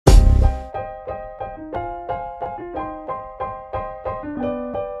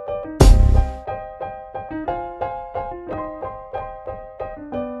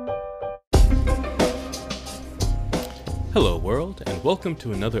Hello world, and welcome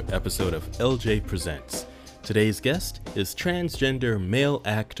to another episode of LJ Presents. Today's guest is transgender male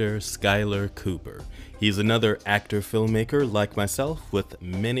actor Skylar Cooper. He's another actor-filmmaker like myself with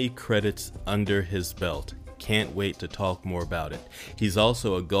many credits under his belt. Can't wait to talk more about it. He's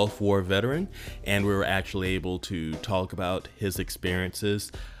also a Gulf War veteran, and we were actually able to talk about his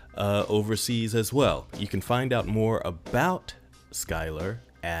experiences overseas as well. You can find out more about Skylar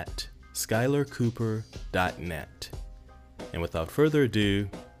at skylarcooper.net. And without further ado,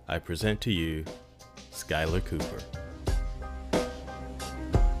 I present to you Skylar Cooper.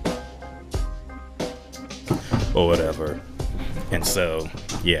 Or whatever. And so,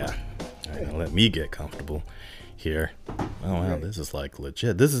 yeah, let me get comfortable here. Oh wow, this is like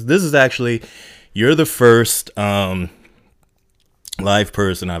legit. This is actually, you're the first live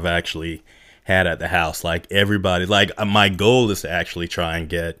person I've actually had at the house. Like everybody, like my goal is to actually try and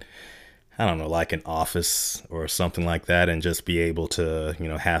get, I don't know, like an office or something like that, and just be able to,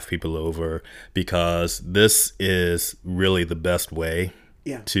 have people over, because this is really the best way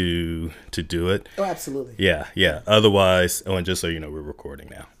to do it. Oh, absolutely. Yeah. Otherwise, and just so you know, we're recording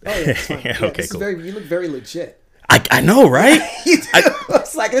now. Oh, yeah, it's fine. Okay, cool. You look very legit. I know, right? You do.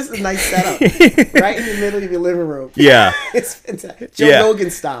 It's like, this is a nice setup. Right in the middle of your living room. Yeah. It's fantastic. Joe Rogan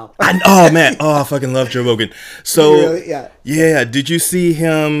style. Oh, man. Oh, I fucking love Joe Rogan. So, really? Yeah. Did you see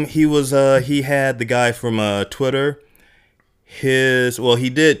him? He had the guy from Twitter. He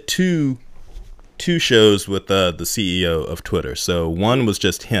did two shows with the CEO of Twitter. So one was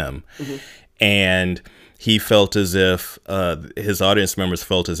just him. Mm-hmm. And he felt as if his audience members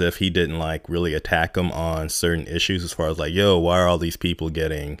felt as if he didn't like really attack them on certain issues, as far as like, yo, why are all these people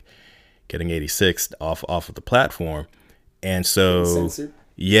getting 86 off of the platform? And so getting censored.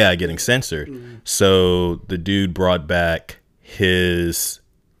 Yeah, getting censored. Mm-hmm. So the dude brought back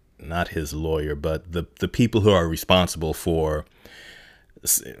not his lawyer, but the people who are responsible for,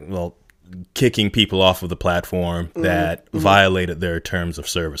 well, kicking people off of the platform that violated their terms of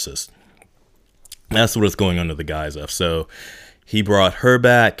services. That's what it's going under the guise of. So he brought her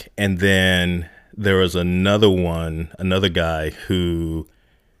back, and then there was another guy who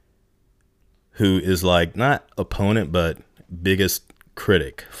is like not opponent, but biggest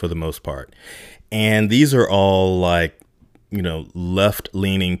critic for the most part. And these are all like,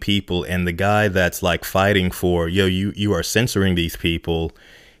 left-leaning people. And the guy that's like fighting for, you are censoring these people,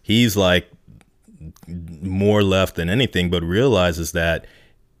 he's like more left than anything, but realizes that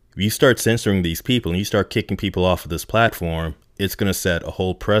if you start censoring these people and you start kicking people off of this platform, it's going to set a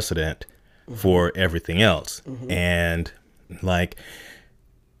whole precedent for everything else. Mm-hmm. And like,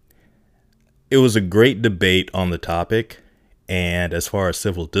 it was a great debate on the topic. And as far as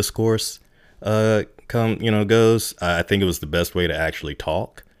civil discourse goes, I think it was the best way to actually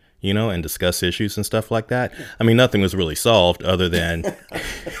talk, and discuss issues and stuff like that. I mean, nothing was really solved other than...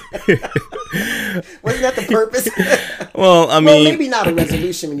 Wasn't that the purpose? Well, maybe not a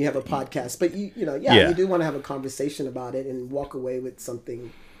resolution when you have a podcast, but you do want to have a conversation about it and walk away with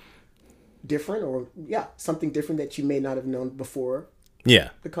something different, or something different that you may not have known before. Yeah.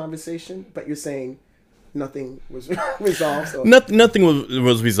 The conversation, but you're saying nothing was resolved. So. Nothing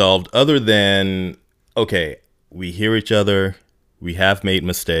was resolved other than, okay, we hear each other. We have made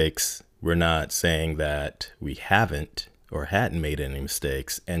mistakes. We're not saying that we haven't or hadn't made any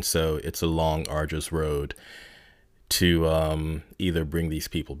mistakes. And so it's a long, arduous road to either bring these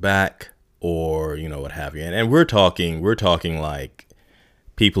people back or, what have you. And we're talking like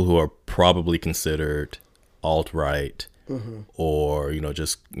people who are probably considered alt-right or,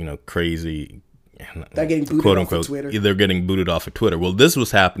 just, crazy. They're getting booted quote off unquote, of Twitter. They're getting booted off of Twitter. Well, this was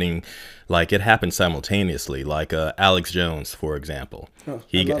happening, like it happened simultaneously. Like Alex Jones, for example. Oh,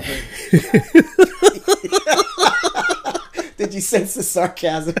 I love him. Did you sense the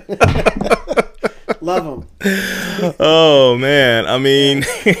sarcasm? Love him. Oh man, I mean,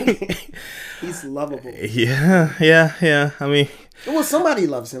 he's lovable. Yeah. I mean, well, somebody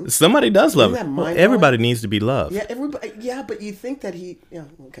loves him. Somebody does love him. Well, everybody needs to be loved. Yeah, everybody. Yeah, but you think that he? Yeah,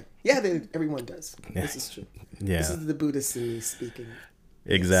 okay. Yeah, everyone does. Yeah. This is true. Yeah, this is the Buddhist in me speaking.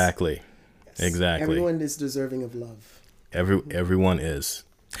 Exactly. Yes. Exactly. Everyone is deserving of love. Everyone is.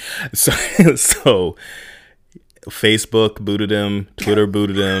 So Facebook booted him, Twitter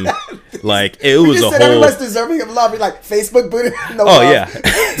booted him. Like it was a whole. Everyone's deserving of love. You're like, Facebook booted him, no love. Yeah.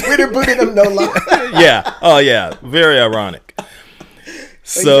 Twitter booted him, no love. Yeah. Oh yeah. Very ironic.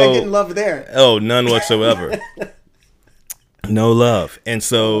 So you're not getting love there. Oh, none whatsoever. No love. And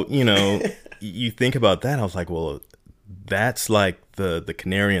so, you think about that. I was like, well, that's like the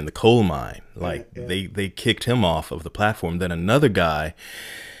canary in the coal mine. Like they kicked him off of the platform. Then another guy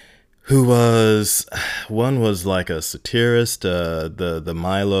Who was one was like a satirist, the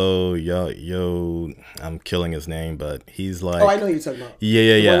Milo yo, I'm killing his name, but he's like, Oh, I know who you're talking about. Yeah,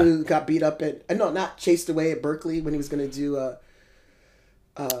 The yeah. one who got beat up at, no, not chased away at Berkeley when he was going to do a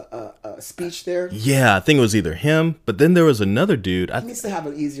speech there. Yeah, I think it was either him, but then there was another dude. He needs to have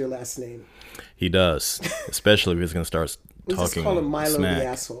an easier last name. He does, especially if he's gonna start We'll just talking call him Milo smack. the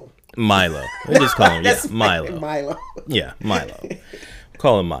asshole. Milo. We'll just call him That's Milo. Milo. Yeah, Milo.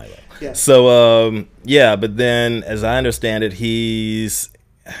 Call him Milo. Yeah. So yeah, but then as I understand it, he's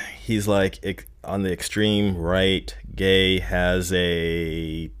like on the extreme right, gay, has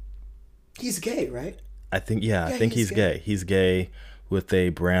a He's gay, right? I think I think he's gay. He's gay with a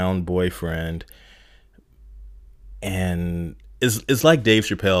brown boyfriend, and it's like Dave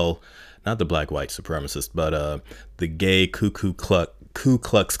Chappelle, not the black white supremacist, but the gay Ku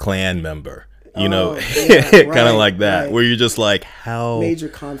Klux Klan member. You know, yeah, kind of like that, right. where you're just like, how Major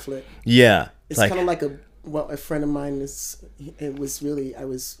conflict. Yeah, It's kind of like a friend of mine is. It was really, I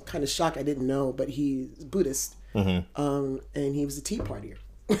was kind of shocked. I didn't know, but he's Buddhist, and he was a Tea Partier.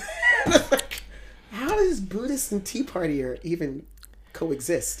 How does Buddhist and Tea Partier even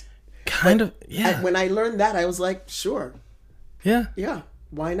coexist? Kind of, yeah. When I learned that, I was like, sure, Yeah.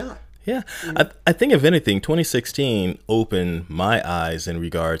 why not? Yeah. I think if anything, 2016 opened my eyes in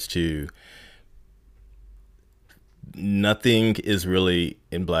regards to nothing is really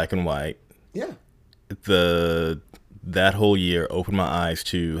in black and white. Yeah. That whole year opened my eyes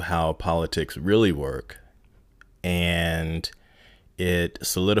to how politics really work, and it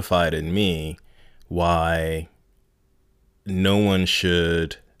solidified in me why everyone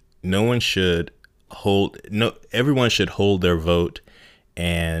should hold their vote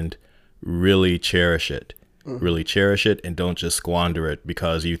and really cherish it. Really cherish it, and don't just squander it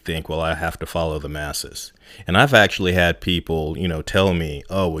because you think, well, I have to follow the masses. And I've actually had people, tell me,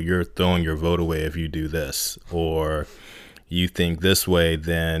 oh, well, you're throwing your vote away if you do this, or you think this way,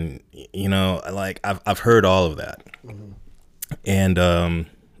 then, like I've heard all of that. And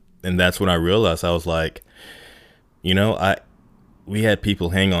that's when I realized, I was like, we had people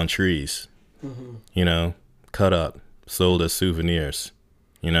hang on trees, cut up, sold as souvenirs,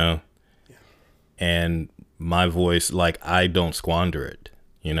 and my voice, like, I don't squander it,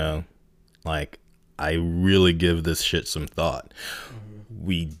 like, I really give this shit some thought.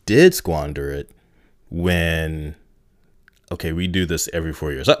 We did squander it when, okay, we do this every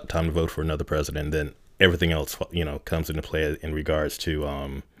 4 years. Time to vote for another president. Then everything else, comes into play in regards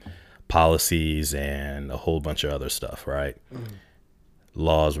to policies and a whole bunch of other stuff, right?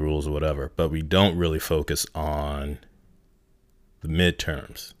 Laws, rules, or whatever. But we don't really focus on the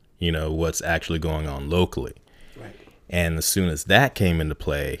midterms, what's actually going on locally. Right. And as soon as that came into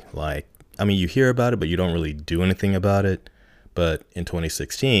play, like, I mean, you hear about it, but you don't really do anything about it. But in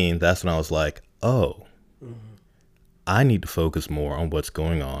 2016, that's when I was like, oh, I need to focus more on what's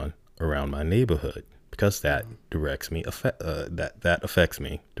going on around my neighborhood, because that directs me, that affects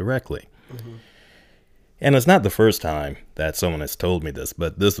me directly. And it's not the first time that someone has told me this,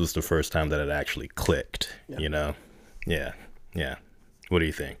 but this was the first time that it actually clicked, Yeah. What do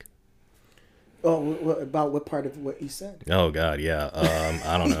you think? Oh, about what part of what you said? Oh God, yeah.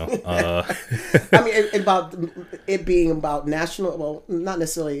 I don't know. I mean, about it being about national. Well, not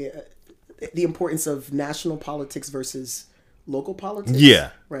necessarily the importance of national politics versus local politics.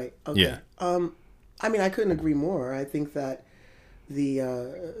 Yeah. Right. Okay. Yeah. I mean, I couldn't agree more. I think that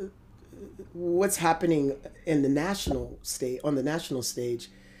what's happening in the national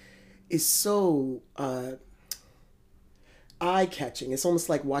stage is so eye-catching. It's almost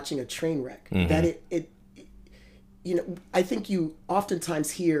like watching a train wreck. That it I think you oftentimes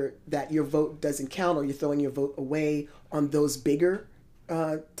hear that your vote doesn't count, or you're throwing your vote away on those bigger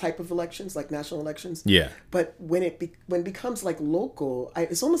type of elections, like national elections. Yeah. But when it becomes like local,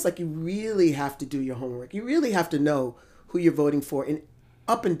 it's almost like you really have to do your homework. You really have to know who you're voting for, and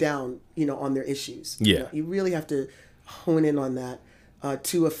up and down, on their issues. Yeah. You really have to hone in on that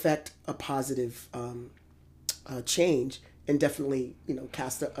to affect a positive change, and definitely,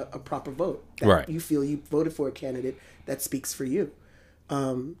 cast a proper vote. That Right. You feel you voted for a candidate that speaks for you.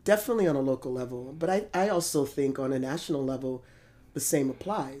 Definitely on a local level. But I also think on a national level, the same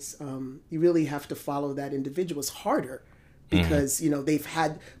applies. You really have to follow that individual. It's harder because, they've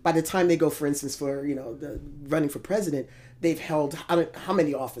had, by the time they go, for instance, for, running for president, they've held how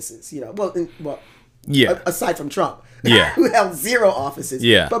many offices, Yeah. aside from Trump, Yeah. who held 0 offices.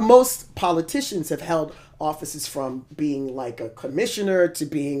 Yeah. But most politicians have held offices from being like a commissioner to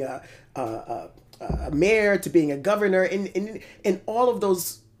being a mayor to being a governor, and all of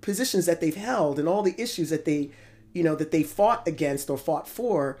those positions that they've held and all the issues that they that they fought against or fought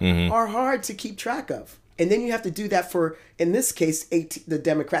for are hard to keep track of. And then you have to do that for, in this case,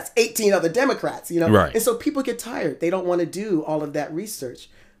 18 other Democrats, Right. And so people get tired. They don't want to do all of that research.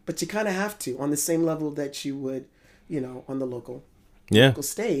 But you kind of have to on the same level that you would, on the local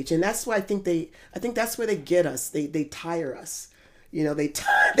stage. And that's why I think that's where they get us. They tire us.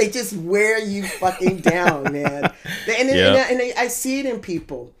 They just wear you fucking down, man. And I see it in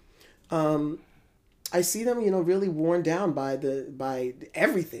people. I see them, really worn down by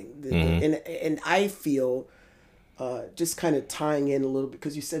everything. And I feel, just kind of tying in a little bit,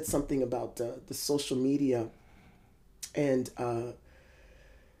 because you said something about the social media, and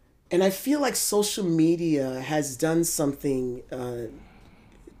I feel like social media has done something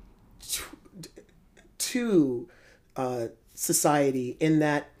to society, in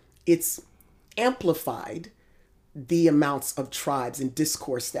that it's amplified the amounts of tribes and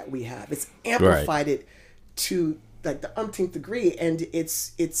discourse that we have. It's amplified it to like the umpteenth degree, and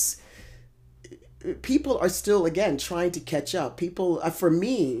it's people are still, again, trying to catch up. People, for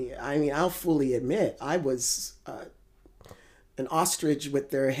me, I mean, I'll fully admit, I was an ostrich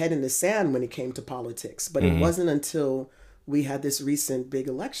with their head in the sand when it came to politics. But it wasn't until we had this recent big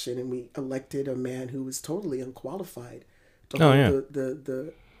election and we elected a man who was totally unqualified to hold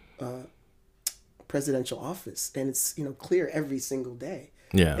the presidential office. And it's, clear every single day.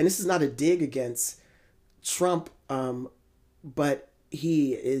 Yeah. And this is not a dig against Trump, but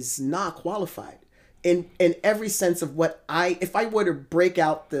he is not qualified in every sense of what if I were to break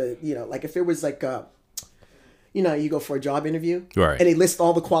out the, like if it was like you go for a job interview, right, and they list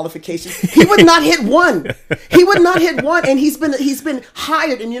all the qualifications, he would not hit one. He would not hit one. And he's been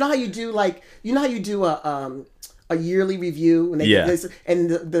hired. And you know how you do a yearly review, and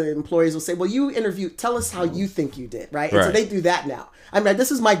the employers will say, well, you interviewed, tell us how you think you did, right? And so they do that now. I mean,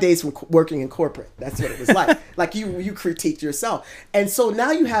 this is my days from working in corporate. That's what it was like. Like you critiqued yourself. And so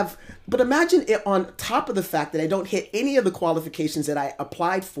now you have, but imagine it on top of the fact that I don't hit any of the qualifications that I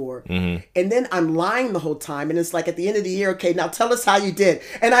applied for. And then I'm lying the whole time. And it's like at the end of the year, okay, now tell us how you did.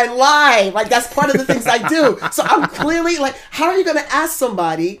 And I lie. Like that's part of the things I do. So I'm clearly like, how are you going to ask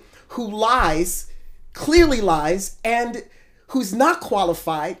somebody who clearly lies, and who's not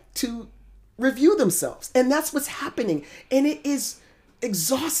qualified to review themselves? And that's what's happening. And it is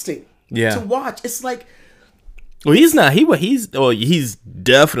exhausting to watch. It's like, well, he's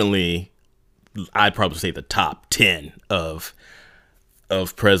definitely, I'd probably say, the top 10 of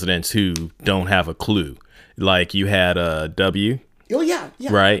presidents who don't have a clue. Like you had W. Oh yeah.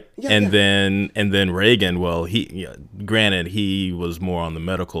 Right. Then Reagan, well, granted, he was more on the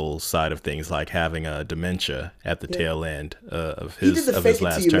medical side of things, like having a dementia at the tail end of his last term. He did the fake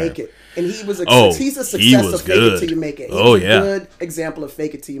it till you make it. And he was he's a success of fake it till you make it. He was a good example of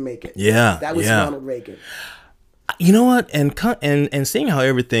fake it till you make it. Yeah. That was Ronald Reagan. You know what? And seeing how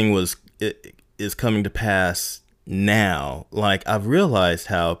everything is coming to pass now, like I've realized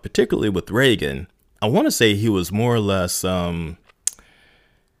how, particularly with Reagan, I want to say he was more or less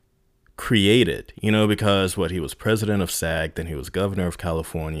created, because he was president of SAG, then he was governor of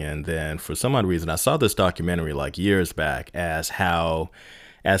California, and then for some odd reason I saw this documentary like years back as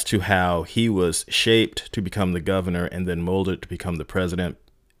to how he was shaped to become the governor and then molded to become the president,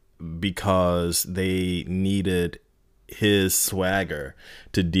 because they needed his swagger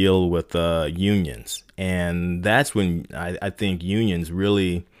to deal with unions. And that's when I think unions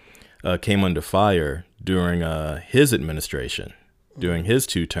really came under fire during his administration, during his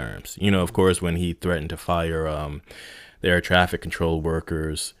 2 terms. Of course, when he threatened to fire the air traffic control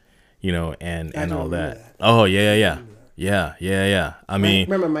workers, and all that. Oh, yeah. I mean,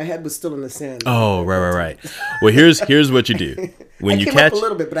 remember, my head was still in the sand. Oh, right. Well, here's what you do when you came catch up a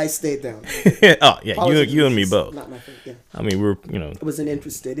little bit, but I stayed down. Oh yeah, you and me both. Not my thing. Yeah. I mean, we're I wasn't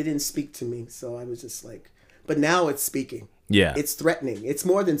interested. It didn't speak to me, so I was just like. But now it's speaking. Yeah. It's threatening. It's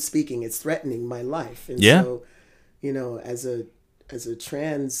more than speaking. It's threatening my life. And so, as a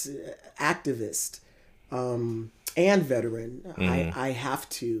trans activist and veteran, I have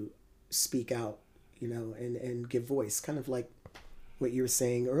to speak out, and give voice, kind of like what you were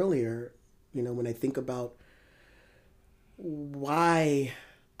saying earlier, when I think about why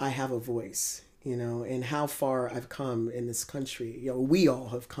I have a voice, and how far I've come in this country. We all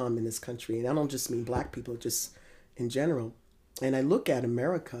have come in this country, and I don't just mean Black people, just in general. And I look at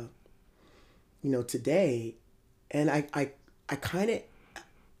America, today, and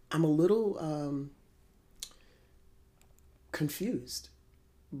I'm a little confused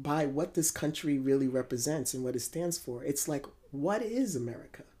by what this country really represents and what it stands for. It's like, what is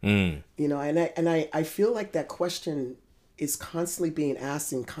America? And I feel like that question is constantly being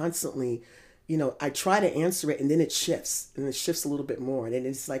asked and constantly I try to answer it and then it shifts and it shifts a little bit more. And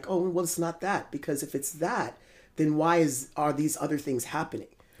it's like, oh, well, it's not that, because if it's that, then why are these other things happening?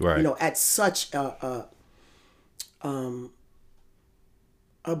 Right. At such a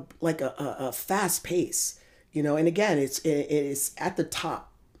fast pace, and again, it's at the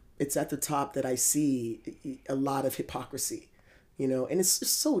top. It's at the top that I see a lot of hypocrisy, and it's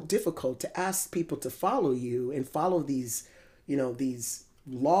just so difficult to ask people to follow you and follow these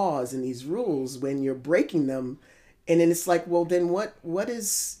laws and these rules when you're breaking them. And then it's like, well, then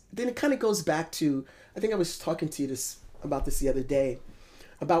then it kind of goes back to, I think I was talking to you about this the other day,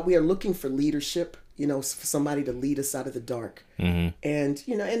 about we are looking for leadership, for somebody to lead us out of the dark. Mm-hmm. And,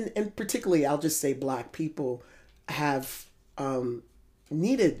 and particularly, I'll just say Black people have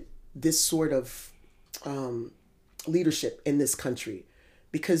needed this sort of leadership in this country,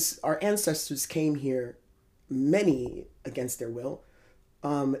 because our ancestors came here, many against their will,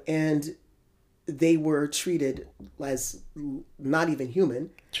 and they were treated as not even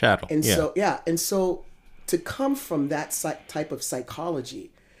human. Chattel. And so to come from that type of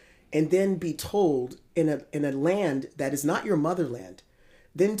psychology and then be told in a land that is not your motherland,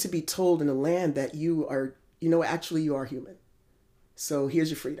 then to be told in a land that you are, actually you are human. So here's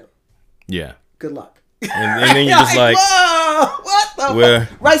your freedom. Yeah. Good luck. And then you're just like, whoa, what the where,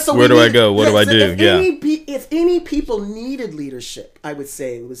 fuck? Right, so where do I go? What do I do? If any people needed leadership, I would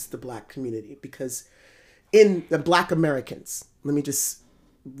say it was the Black community, because in the Black Americans, let me just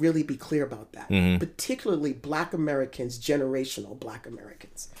really be clear about that, particularly Black Americans, generational Black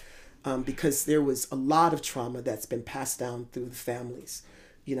Americans, because there was a lot of trauma that's been passed down through the families,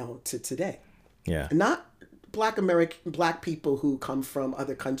 to today. Yeah. Not Black people who come from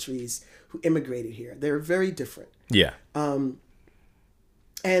other countries who immigrated here. They're very different. Yeah.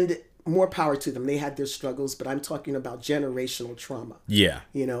 And more power to them. They had their struggles, but I'm talking about generational trauma. Yeah.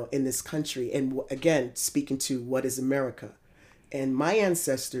 In this country. And again, speaking to what is America. And my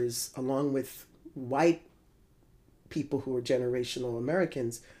ancestors, along with white people who are generational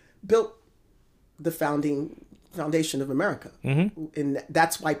Americans, built the foundation of America. Mm-hmm. And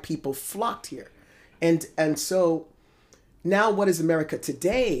that's why people flocked here. And so now what is America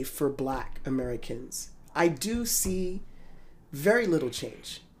today for Black Americans? I do see very little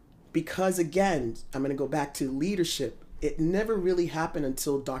change, because again, I'm going to go back to leadership. It never really happened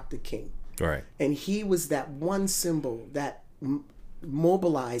until Dr. King. Right. And he was that one symbol that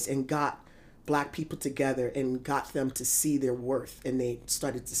mobilized and got Black people together and got them to see their worth. And they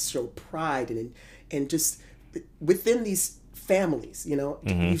started to show pride and just within these families,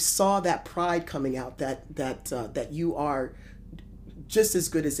 you saw that pride coming out, that you are just as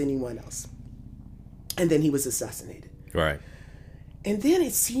good as anyone else. And then he was assassinated. Right. And then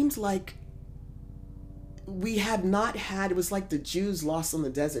it seems like we have not had, it was like the Jews lost in the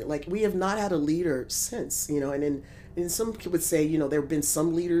desert. Like, we have not had a leader since, and then some would say, there have been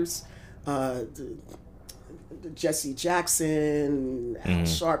some leaders, Jesse Jackson, Al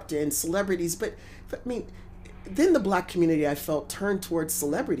Sharpton, celebrities. But I mean, then the Black community, I felt, turned towards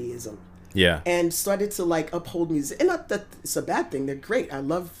celebrityism. Yeah. And started to uphold music. And not that it's a bad thing. They're great. I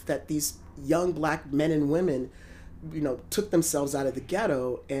love that these young Black men and women, took themselves out of the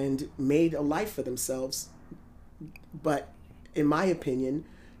ghetto and made a life for themselves. But in my opinion,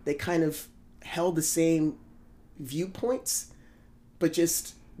 they kind of held the same viewpoints, but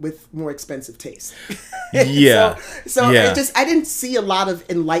just with more expensive taste. Yeah. So I didn't see a lot of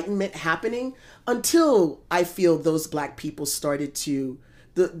enlightenment happening until I feel those Black people started to,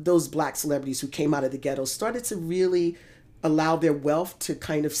 those Black celebrities who came out of the ghetto started to really allow their wealth to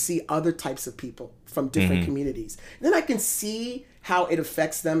kind of see other types of people from different communities. And then I can see how it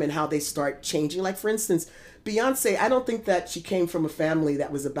affects them and how they start changing. Like, for instance, Beyonce, I don't think that she came from a family that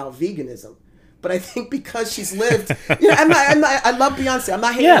was about veganism. But I think because she's lived, I love Beyonce. I'm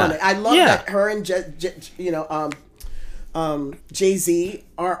not hating on it. I love that her and Jay-Z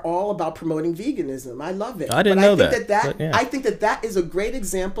are all about promoting veganism. I love it. I didn't know that. I think that is a great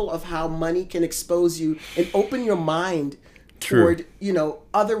example of how money can expose you and open your mind toward,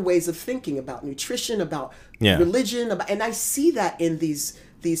 other ways of thinking about nutrition, about religion, and I see that in these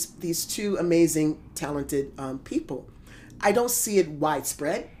two amazing, talented people. I don't see it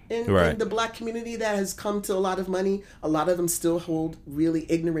widespread in the Black community that has come to a lot of money. A lot of them still hold really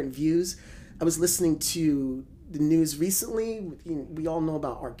ignorant views. I was listening to the news recently. We all know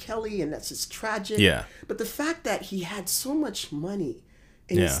about R. Kelly, and that's just tragic. Yeah. But the fact that he had so much money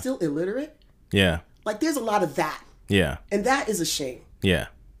and he's still illiterate. Yeah. Like, there's a lot of that. Yeah. And that is a shame. Yeah.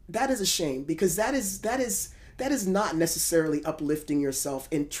 That is a shame, because that is that is not necessarily uplifting yourself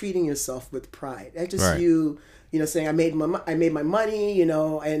and treating yourself with pride. That's just Right. you know, saying I made my money, you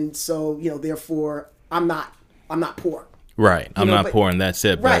know, and so, you know, therefore I'm not poor. Right. I'm know, not but- poor, and that's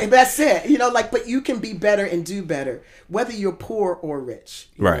it. Right, But, that's it. You know, like, but you can be better and do better, whether you're poor or rich.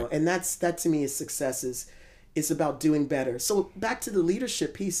 You Right. know? And that to me is success. Is about doing better. So back to the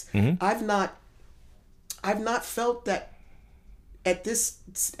leadership piece. I've not felt that in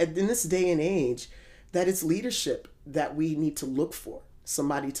this day and age that it's leadership that we need to look for.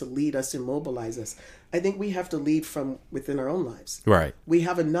 Somebody to lead us and mobilize us. I think we have to lead from within our own lives. right. We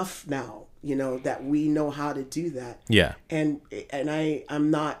have enough now, you know, that we know how to do that. Yeah. And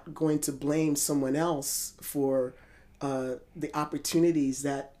I'm not going to blame someone else for the opportunities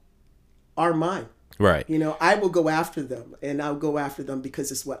that are mine. Right. You know, I will go after them, and I'll go after them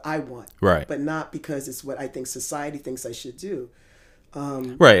because it's what I want. Right. But not because it's what I think society thinks I should do.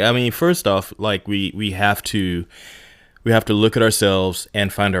 Right. I mean, first off, like we have to look at ourselves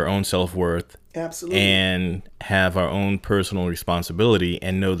and find our own self-worth. Absolutely. And have our own personal responsibility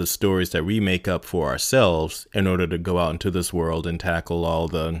and know the stories that we make up for ourselves in order to go out into this world and tackle all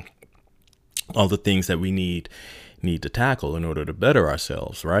the things that we need to tackle in order to better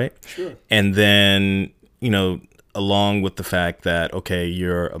ourselves, right? Sure. And then, you know, along with the fact that, okay,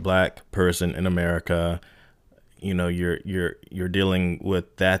 you're a black person in America, you know, you're dealing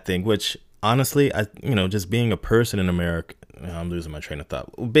with that thing, which honestly, just being a person in America, I'm losing my train of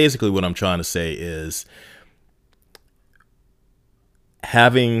thought. Basically, what I'm trying to say is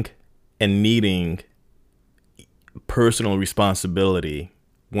having and needing personal responsibility.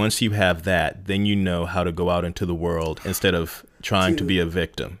 Once you have that, then you know how to go out into the world instead of trying to be a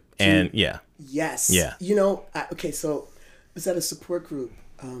victim. And yeah. Yes. Yeah. You know, okay, so I was at a support group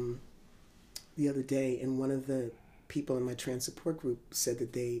the other day, and one of the people in my trans support group said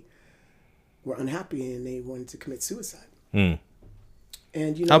that they were unhappy and they wanted to commit suicide. And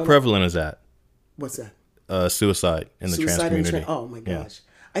you know, How prevalent is that? what's that? Suicide in the trans Suicide community. oh my gosh.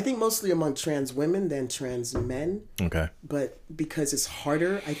 I think mostly among trans women than trans men. Okay. But because it's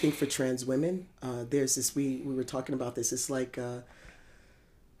harder, I think, for trans women, there's this, we were talking about this, it's like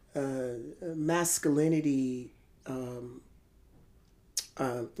masculinity,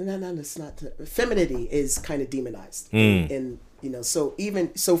 femininity is kind of demonized. And, you know, so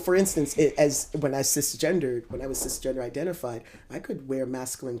for instance, when I was cisgender identified, I could wear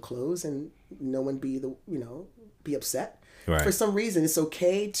masculine clothes and no one be upset. Right. For some reason, it's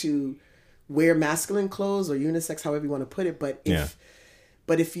okay to wear masculine clothes or unisex, however you want to put it. But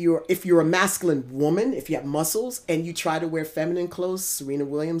if you're a masculine woman, if you have muscles and you try to wear feminine clothes, Serena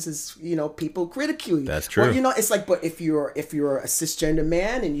Williams is, you know, people ridicule you. That's true. Or, you know, it's like, but if you're a cisgender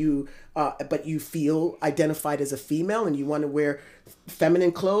man and you but you feel identified as a female and you want to wear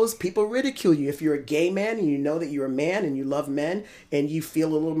feminine clothes, people ridicule you. If you're a gay man and you know that you're a man and you love men and you feel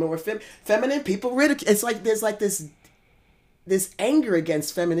a little more feminine, people ridicule. It's like there's like this anger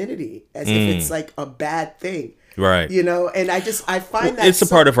against femininity as if it's like a bad thing. Right. You know, and I find that it's a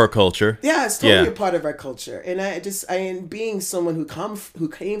part of our culture. Yeah, it's totally a part of our culture. And and being someone who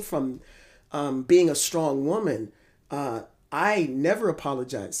came from being a strong woman, I never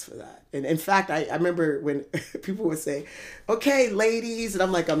apologized for that. And in fact, I remember when people would say, "Okay, ladies," and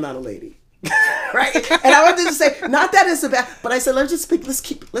I'm like, "I'm not a lady." Right? And I wanted to say, not that it's a bad, but I said,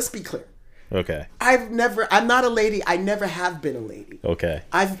 let's be clear. Okay. I'm not a lady. I never have been a lady. Okay.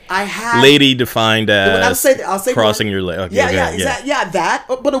 I have Lady defined as I'll say crossing your leg. Okay, that.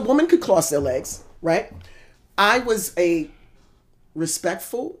 But a woman could cross their legs, right? I was a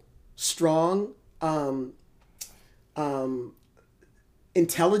respectful, strong,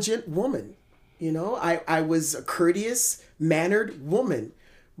 intelligent woman. You know, I was a courteous, mannered woman,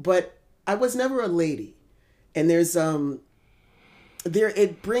 but I was never a lady. And there's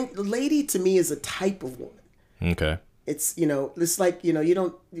lady to me is a type of woman. Okay. It's, you know, it's like, you know, you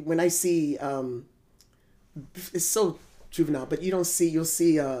don't, when I see, it's so juvenile, but you'll see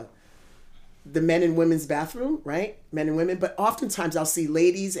the men and women's bathroom, right? Men and women, but oftentimes I'll see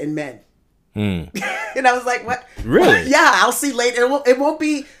ladies and men. And I was like, what? Really? Yeah, I'll see it won't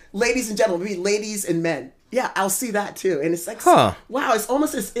be ladies and gentlemen, it'll be ladies and men. Yeah, I'll see that too. And it's like, wow, it's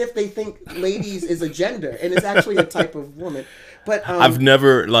almost as if they think ladies is a gender and it's actually a type of woman. But I've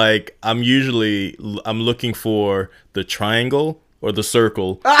never, I'm looking for the triangle or the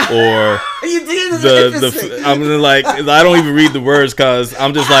circle or I'm like, I don't even read the words because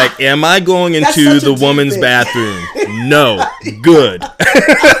I'm just like, am I going into the woman's bathroom? No. Good.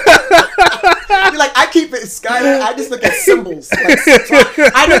 You're like, I keep keep it Skylar. I just look at symbols. Like,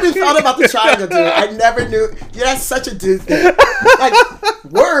 I never thought about the triangle, dude. I never knew. Yeah, that's such a dude thing. Like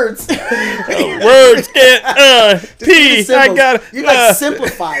words. Words can't. P. I got. You like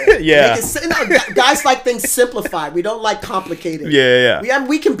simplify it. Yeah. Guys like things simplified. We don't like complicated. Yeah.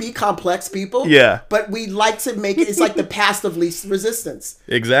 We can be complex people. Yeah. But we like to make it. It's like the path of least resistance.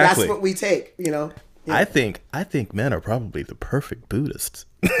 Exactly. That's what we take. You know. Yeah. I think men are probably the perfect Buddhists.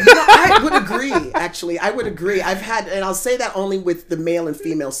 I would agree. Actually, I would agree. I've had, and I'll say that only with the male and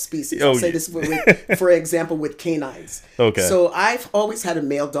female species. I'll say this for example, with canines. Okay. So I've always had a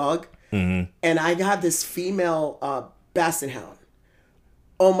male dog, and I got this female basset hound.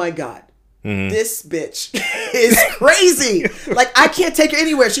 Oh my god. This bitch is crazy. Like, I can't take her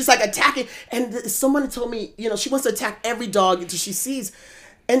anywhere. She's like attacking, and someone told me, she wants to attack every dog until she sees.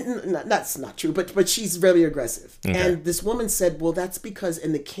 And that's not true, but she's very aggressive. Okay. And this woman said, well, that's because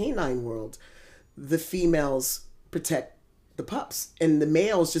in the canine world, the females protect the pups, and the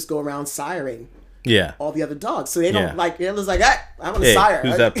males just go around siring all the other dogs. So they don't they're just like, I want to sire.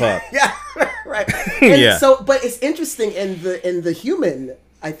 Who's that pup? Yeah, right. And so, but it's interesting in the human,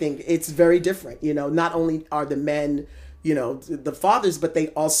 I think it's very different. Not only are the men, the fathers, but they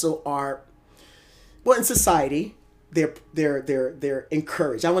also are, well, in society, they're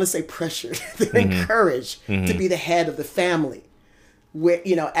encouraged. I want to say pressured. They're encouraged to be the head of the family. Where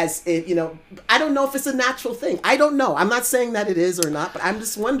I don't know if it's a natural thing. I don't know. I'm not saying that it is or not, but I'm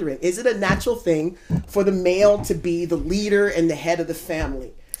just wondering: is it a natural thing for the male to be the leader and the head of the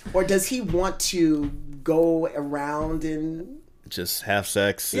family, or does he want to go around and just have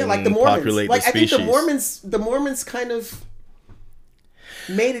sex? Yeah, like the Mormons. Populate like the species. I think the Mormons kind of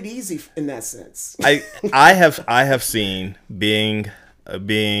made it easy in that sense. I have seen being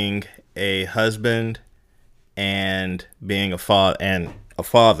a husband and being a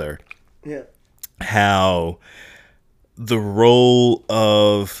father how the role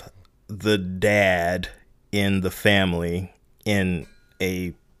of the dad in the family in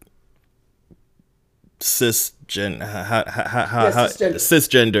a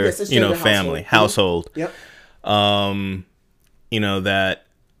cisgender family household. Yep. That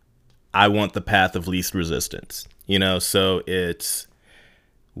I want the path of least resistance. So it's,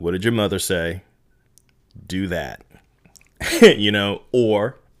 what did your mother say? Do that. What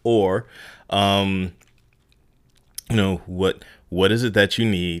is it that you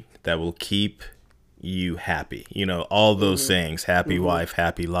need that will keep you happy? All those things, happy wife,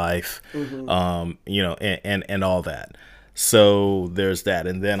 happy life, and all that. So there's that.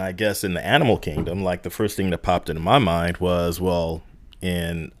 And then I guess in the animal kingdom, like the first thing that popped into my mind was, well,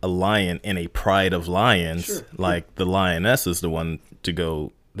 in a pride of lions, like the lioness is the one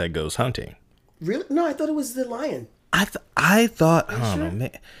that goes hunting. Really? No, I thought it was the lion. I thought, oh sure?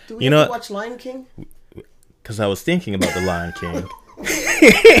 Man. Do we have to watch Lion King? Because I was thinking about the Lion King.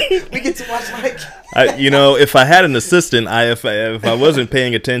 We get to watch Lion King. If I had an assistant, if I wasn't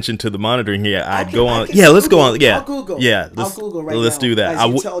paying attention to the monitoring here, I'd go on. Yeah, let's go on. Yeah, I'll Google. Yeah, I'll Google right now. Let's do that.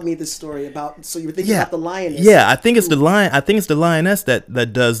 As you tell me the story about. So you were thinking about the lioness. Yeah, I think it's the lion. I think it's the lioness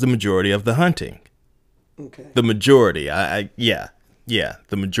that does the majority of the hunting. Okay. The majority. The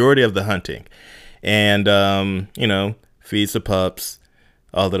majority of the hunting, and feeds the pups,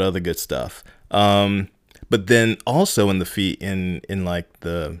 all that other good stuff. But then also in the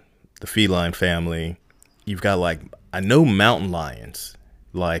feline family, you've got I know mountain lions,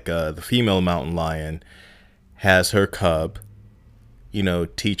 the female mountain lion has her cub,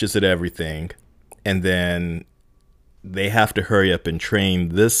 teaches it everything, and then they have to hurry up and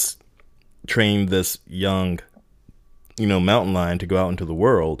train this young, mountain lion to go out into the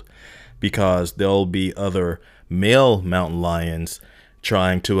world, because there'll be other male mountain lions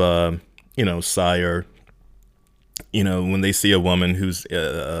trying to, sire. When they see a woman who's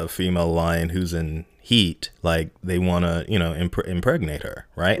a female lion who's in heat, they want to, impregnate her,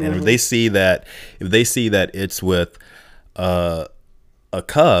 right? And if they see that it's with a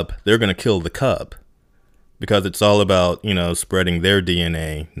cub, they're going to kill the cub, because it's all about, spreading their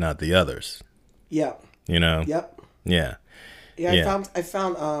DNA, not the others. Yeah. Yep. Yeah. Yeah. I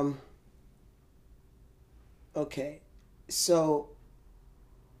found. Okay, so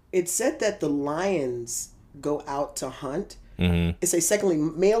it said that the lions go out to hunt. It says, secondly,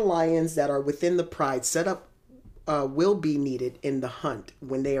 male lions that are within the pride set up will be needed in the hunt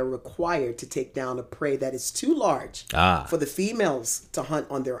when they are required to take down a prey that is too large for the females to hunt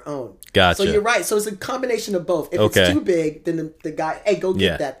on their own. Gotcha. So you're right. So it's a combination of both. If it's too big, then the guy, hey, go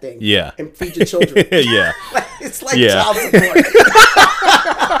get that thing. Yeah. And feed your children. Yeah. It's like child support.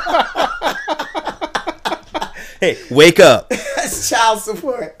 Hey, wake up. That's child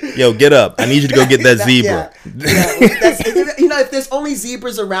support. Yo, get up. I need you to go get that zebra. If there's only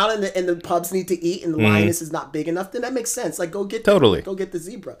zebras around and the pubs need to eat and the lioness is not big enough, then that makes sense. Like, go get the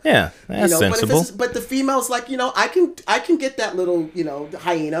zebra. Yeah, that's sensible. But the female's like, I can get that little, the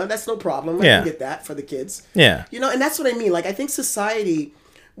hyena. That's no problem. I can get that for the kids. Yeah. And that's what I mean. Like, I think society,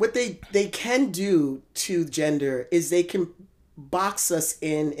 what they can do to gender is they can box us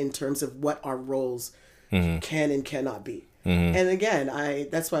in terms of what our roles can and cannot be. And again,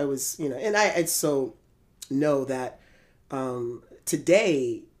 that's why I was, and I so know that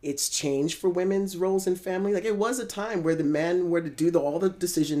today it's changed for women's roles in family. Like, it was a time where the men were to do all the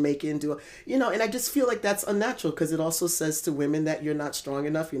decision making, and I just feel like that's unnatural because it also says to women that you're not strong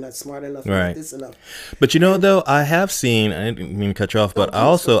enough, you're not smart enough, you're not this enough. But though, I have seen, I didn't mean to cut you off, but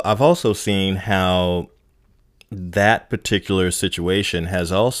I've also seen how that particular situation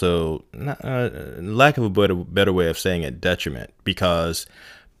has also, lack of a better way of saying it, detriment, because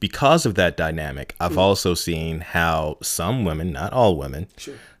of that dynamic. I've also seen how some women, not all women,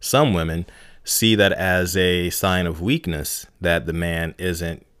 some women see that as a sign of weakness, that the man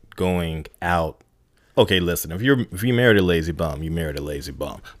isn't going out. Okay, listen, if you married a lazy bum, you married a lazy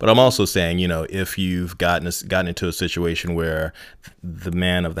bum. But I'm also saying, if you've gotten into a situation where the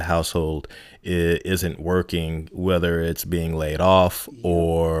man of the household isn't working, whether it's being laid off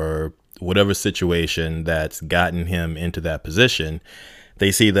or whatever situation that's gotten him into that position,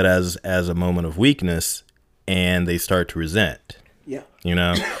 they see that as a moment of weakness and they start to resent. Yeah.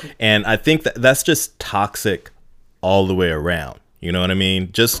 And I think that's just toxic all the way around. You know what I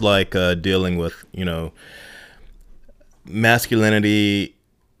mean? Just like dealing with, masculinity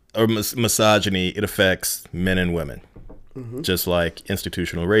or misogyny, it affects men and women. Just like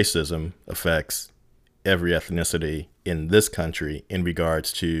institutional racism affects every ethnicity in this country in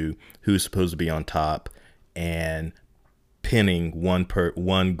regards to who's supposed to be on top and pinning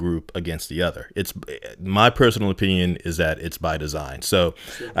one group against the other. It's my personal opinion is that it's by design. So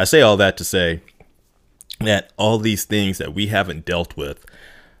I say all that to say that all these things that we haven't dealt with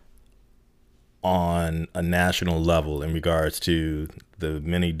on a national level in regards to the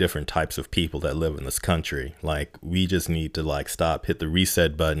many different types of people that live in this country, like, we just need to stop, hit the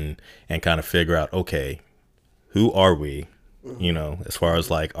reset button and kind of figure out, okay, who are we, as far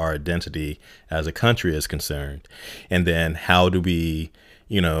as our identity as a country is concerned. And then how do we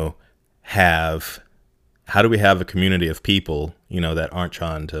have a community of people, that aren't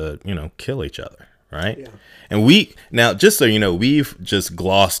trying to, kill each other. Right. Yeah. And now, just so you know, we've just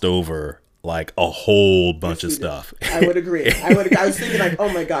glossed over a whole bunch of stuff. I would agree. I was thinking oh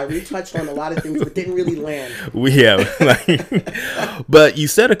my God, we touched on a lot of things, but didn't really land. We have. But you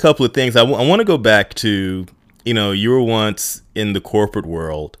said a couple of things. I want to go back to, you were once in the corporate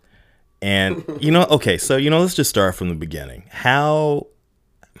world and, okay, so, let's just start from the beginning.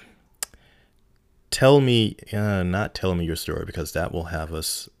 Tell me your story, because that will have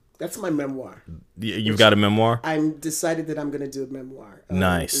us. That's my memoir. You've got a memoir? I'm decided that I'm going to do a memoir.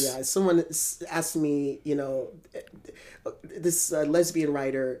 Nice. Yeah. Someone asked me, this lesbian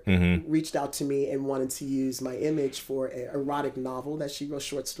writer reached out to me and wanted to use my image for an erotic novel that she wrote,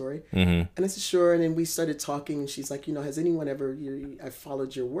 short story. And I said, sure. And then we started talking and she's like, has anyone ever, I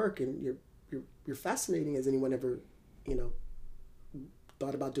followed your work and you're fascinating. Has anyone ever,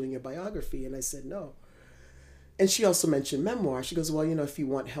 thought about doing a biography? And I said, no. And she also mentioned memoir. She goes, well, if you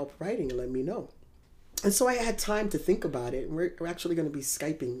want help writing, let me know. And so I had time to think about it. And we're actually going to be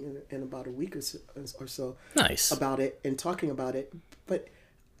Skyping in about a week or so nice. About it and talking about it. But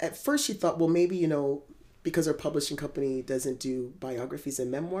at first she thought, well, maybe, because our publishing company doesn't do biographies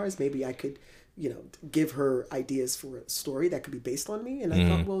and memoirs, maybe I could, give her ideas for a story that could be based on me. And I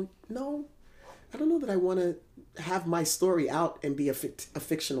thought, well, no, I don't know that I want to have my story out and be a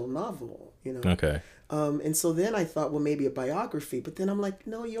fictional novel, Okay. And so then I thought, well, maybe a biography. But then I'm like,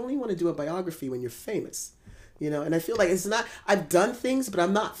 no, you only want to do a biography when you're famous, and I feel like it's not, I've done things, but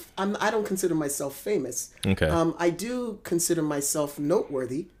I don't consider myself famous. Okay. I do consider myself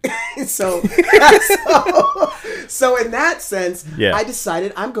noteworthy. so in that sense, yeah. I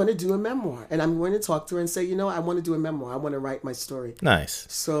decided I'm going to do a memoir and I'm going to talk to her and say, I want to do a memoir. I want to write my story. Nice.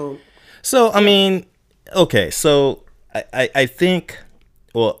 So, I mean, okay. So I think,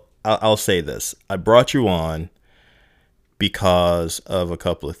 well, I'll say this. I brought you on because of a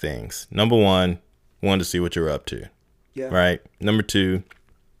couple of things. Number one, wanted to see what you're up to. Yeah. Right. Number two,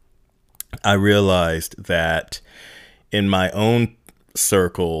 I realized that in my own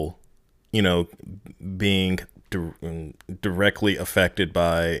circle, being directly affected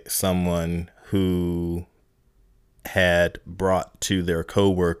by someone who had brought to their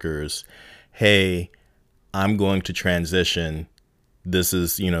coworkers, hey, I'm going to transition. This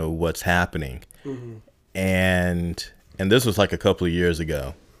is, what's happening. Mm-hmm. And this was like a couple of years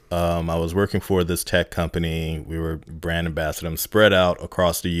ago. I was working for this tech company. We were brand ambassadors spread out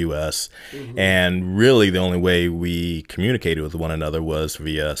across the U.S. Mm-hmm. And really the only way we communicated with one another was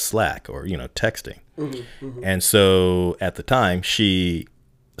via Slack or, texting. Mm-hmm. Mm-hmm. And so at the time, she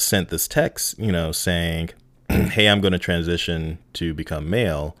sent this text, saying, hey, I'm going to transition to become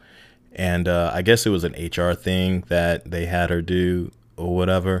male. And I guess it was an HR thing that they had her do or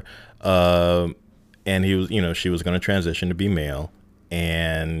whatever. And he was, she was going to transition to be male.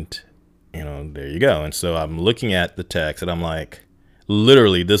 And, there you go. And so I'm looking at the text and I'm like,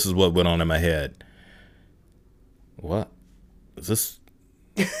 literally, this is what went on in my head. What? Is this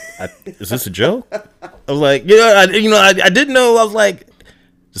a joke? I was like, yeah, I didn't know. I was like,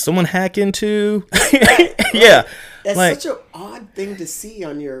 did someone hack into? Yeah. That's like, such an odd thing to see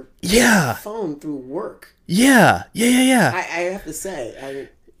on your yeah phone through work. Yeah. I have to say.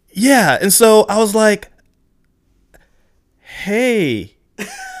 Yeah. And so I was like, hey,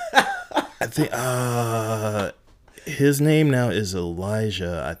 I think his name now is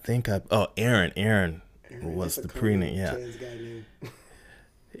Elijah. I think Aaron was the pre-name. Yeah.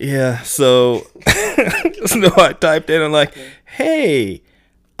 Yeah. So I typed in and like, hey,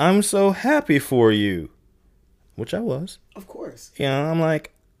 I'm so happy for you. Which I was. Of course. I'm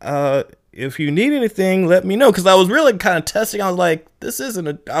like, if you need anything, let me know. Because I was really kind of testing. I was like, this isn't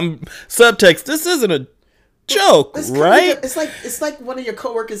a joke, right? It's like one of your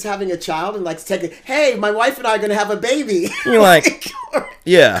coworkers having a child and like taking, hey, my wife and I are going to have a baby. You're like,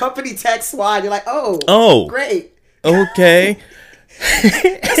 yeah. Company text wide. You're like, oh, great. Okay.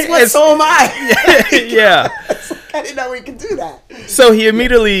 Guess what? So am I. Yeah. I didn't know we could do that. So he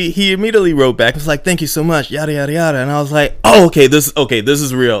immediately wrote back. He was like, "Thank you so much." Yada yada yada. And I was like, "Oh, okay. This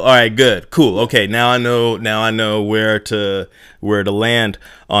is real. All right, good, cool. Okay, now I know where to land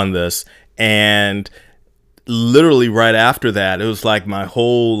on this." And literally right after that, it was like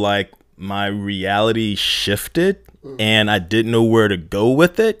my reality shifted, and I didn't know where to go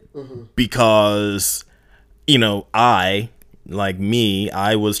with it because,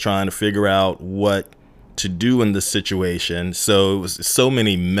 I was trying to figure out what to do in this situation. So it was so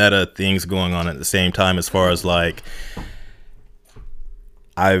many meta things going on at the same time, as far as like,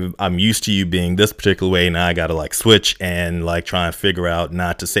 I'm used to you being this particular way, now I gotta like switch and like try and figure out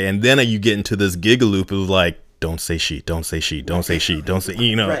not to say, and then you get into this giggle loop of like, don't say she, don't say she, don't say she, don't say,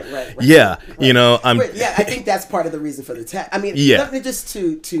 right. Yeah, right. I think that's part of the reason for the tag. I mean, let me just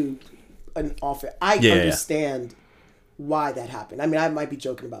to an offer. I understand why that happened. I mean, I might be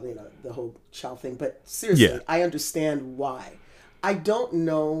joking about the whole child thing, but seriously, I understand why. I don't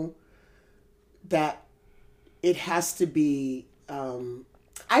know that it has to be.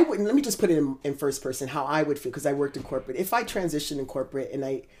 I wouldn't. Let me just put it in first person how I would feel, because I worked in corporate. If I transitioned in corporate and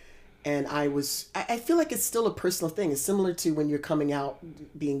I feel like it's still a personal thing. It's similar to when you're coming out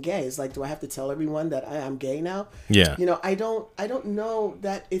being gay. It's like, do I have to tell everyone that I'm gay now? Yeah. I don't know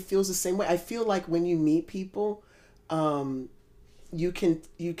that it feels the same way. I feel like when you meet people, you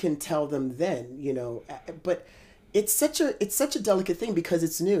can tell them then, but it's such a delicate thing because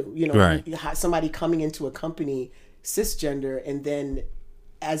it's new, right. Somebody coming into a company cisgender and then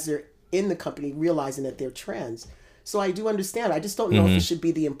as they're in the company realizing that they're trans. So I do understand. I just don't know if it should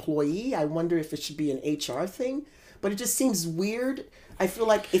be the employee. I wonder if it should be an HR thing, but it just seems weird. I feel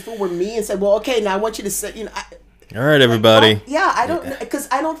like if it were me and said, well, okay, now I want you to say, all right, everybody. I don't, because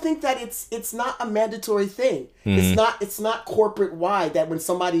I don't think that it's not a mandatory thing. It's not corporate wide that when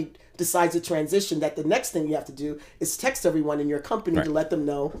somebody decides to transition, that the next thing you have to do is text everyone in your company to let them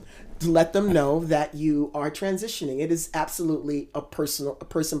know that you are transitioning. It is absolutely a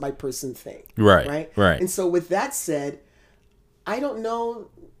person by person thing. Right. And so with that said, I don't know,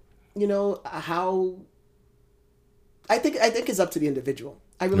 how. I think it's up to the individual.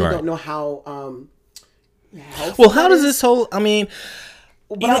 I really don't know how. Well, how does this whole? I mean,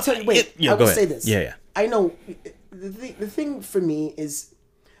 but I'll tell you. Wait, I will say this. Yeah. I know the thing for me is,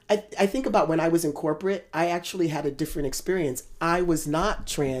 I think about when I was in corporate. I actually had a different experience. I was not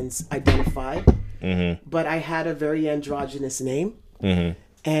trans identified, but I had a very androgynous name,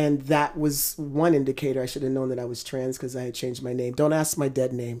 and that was one indicator. I should have known that I was trans because I had changed my name. Don't ask my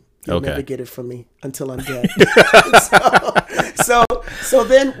dead name. You'll never get it from me until I'm dead. So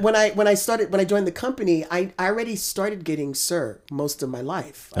then when I joined the company, I already started getting sir most of my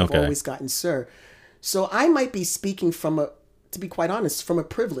life. I've always gotten sir. So I might be speaking to be quite honest, from a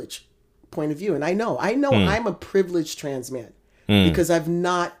privilege point of view. And I know I'm a privileged trans man because I've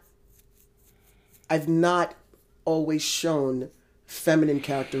not always shown feminine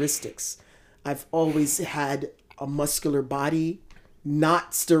characteristics. I've always had a muscular body,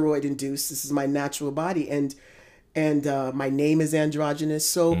 not steroid induced. This is my natural body, and my name is androgynous.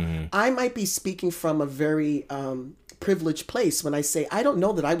 So I might be speaking from a very privileged place when I say I don't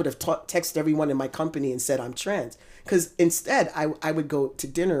know that I would have texted everyone in my company and said I'm trans. Because instead, I would go to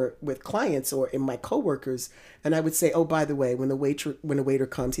dinner with clients or in my coworkers, and I would say, oh, by the way, when the waiter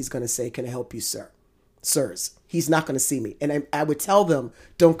comes, he's going to say, can I help you, sir? Sirs. He's not going to see me. And I would tell them,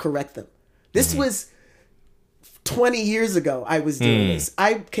 don't correct them. This was 20 years ago I was doing this.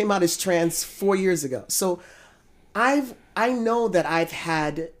 I came out as trans 4 years ago. So I know that I've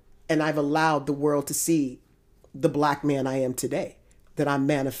had and I've allowed the world to see the Black man I am today, that I'm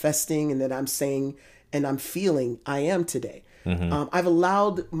manifesting and that I'm saying and I'm feeling I am today. I've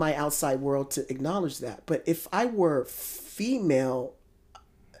allowed my outside world to acknowledge that. But if I were female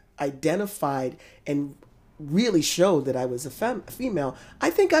identified and really showed that I was a female, I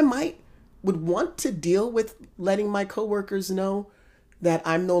think I would want to deal with letting my coworkers know that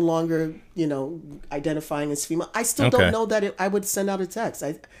I'm no longer, identifying as female. I still don't know that I would send out a text.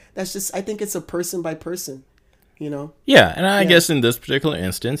 I think it's a person by person. Yeah, and I guess in this particular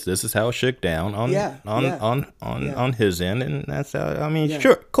instance, this is how it shook down on his end, and that's how. I mean,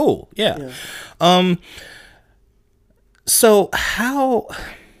 sure, cool, yeah. So how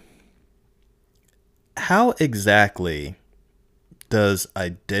exactly does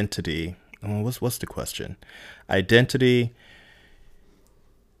identity? What's the question? Identity,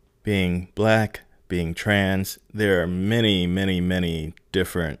 being Black, being trans. There are many, many, many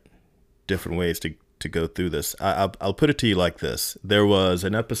different ways to go through this. I'll put it to you like this. There was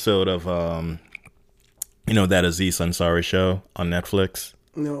an episode of that Aziz Ansari show on Netflix.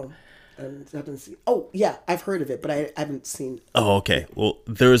 No, I haven't seen. Oh yeah, I've heard of it, but I haven't seen. Oh, okay. Well,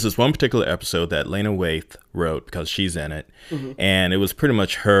 there was this one particular episode that Lena Waithe wrote because she's in it, and it was pretty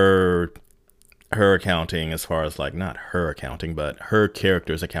much her accounting, as far as like not her accounting, but her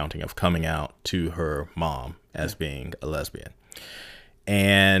character's accounting of coming out to her mom as being a lesbian.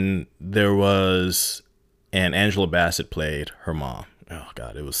 And Angela Bassett played her mom. Oh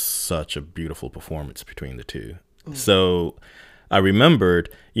God, it was such a beautiful performance between the two. So I remembered,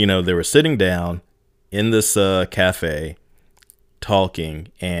 they were sitting down in this cafe talking,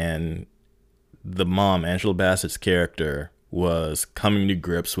 and the mom, Angela Bassett's character, was coming to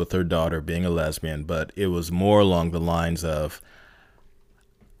grips with her daughter being a lesbian, but it was more along the lines of,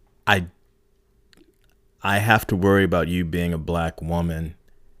 I have to worry about you being a Black woman.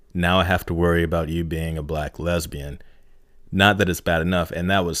 Now I have to worry about you being a Black lesbian. Not that it's bad enough. And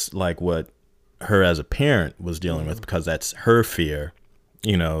that was like what her as a parent was dealing with, because that's her fear,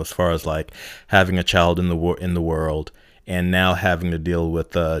 as far as like having a child in the world and now having to deal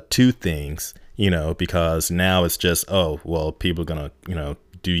with two things, because now it's just, oh, well, people are going to,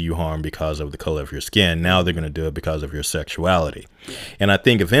 do you harm because of the color of your skin. Now they're going to do it because of your sexuality. And I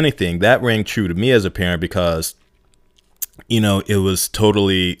think, if anything, that rang true to me as a parent, because, it was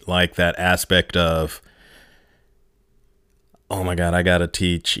totally like that aspect of, oh my God, I got to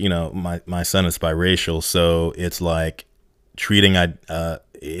teach, my son is biracial. So it's like treating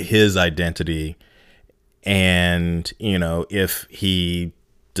his identity, and, if he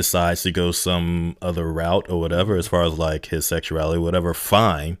decides to go some other route or whatever, as far as like his sexuality, whatever,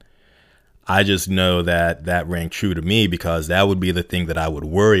 fine. I just know that rang true to me, because that would be the thing that I would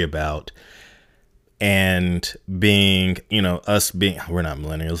worry about. And being, we're not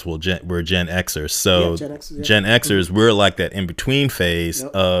millennials, we're Gen Xers. So Gen Xers, we're like that in between phase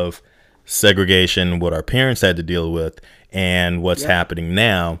of segregation, what our parents had to deal with, and what's happening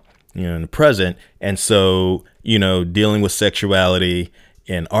now, in the present. And so, dealing with sexuality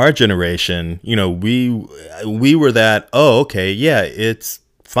in our generation, we were that, oh, okay, yeah, it's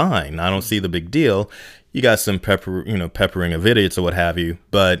fine. I don't see the big deal. You got some peppering of idiots or what have you.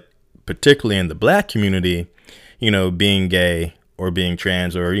 But particularly in the Black community, being gay or being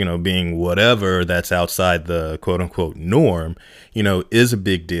trans or, being whatever that's outside the quote unquote norm, is a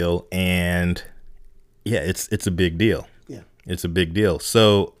big deal. And yeah, it's a big deal. Yeah, it's a big deal.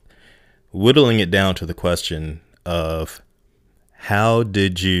 So whittling it down to the question of, how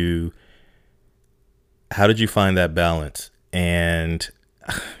did you find that balance? And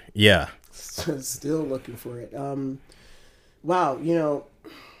yeah, still looking for it. Wow,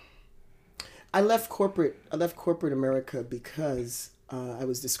 I left corporate America because I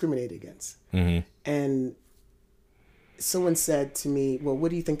was discriminated against. And someone said to me, well,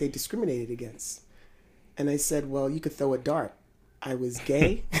 what do you think they discriminated against? And I said, well, you could throw a dart. I was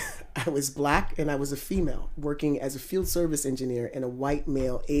gay, I was Black, and I was a female working as a field service engineer in a white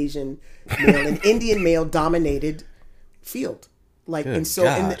male, Asian male, and Indian male dominated field. Like, Good and so,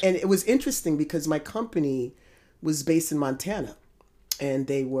 God. and it was interesting because my company was based in Montana, and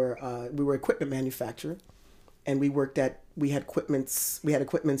we were equipment manufacturer, and we had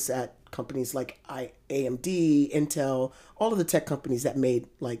equipments at companies like AMD, Intel, all of the tech companies that made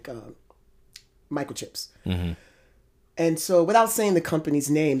like microchips. And so, without saying the company's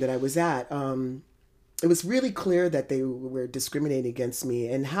name that I was at, it was really clear that they were discriminating against me.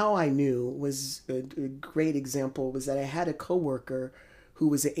 And how I knew was a great example was that I had a coworker who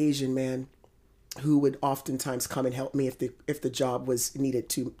was an Asian man who would oftentimes come and help me if the job was needed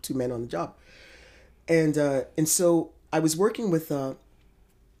two men on the job. And so I was working with an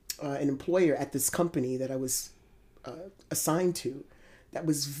employer at this company that I was assigned to that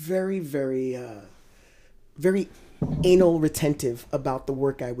was very, very, very anal retentive about the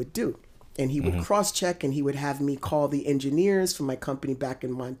work I would do. And he would cross-check, and he would have me call the engineers from my company back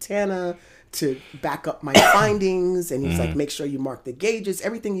in Montana to back up my findings. And he's like, make sure you mark the gauges,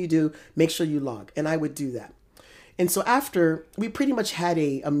 everything you do, make sure you log. And I would do that. And so after, we pretty much had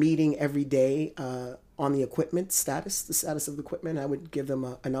a meeting every day on the equipment status, the status of the equipment. I would give them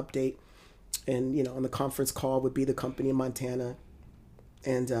an update. And, you know, on the conference call would be the company in Montana.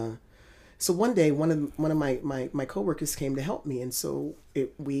 And so one day, one of my coworkers came to help me. And so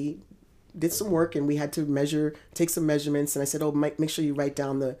we did some work, and we had to take some measurements. And I said, oh, make sure you write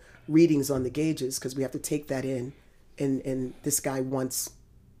down the readings on the gauges, because we have to take that in. And this guy wants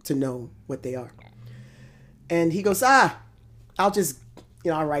to know what they are. And he goes, I'll just,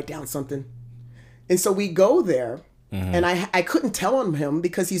 I'll write down something. And so we go there, and I couldn't tell on him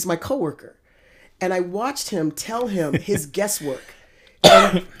because he's my coworker. And I watched him tell him his guesswork.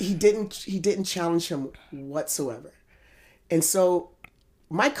 And he didn't challenge him whatsoever. And so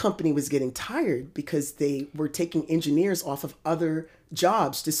my company was getting tired because they were taking engineers off of other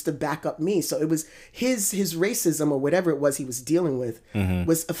jobs just to back up me. So it was his racism or whatever it was he was dealing with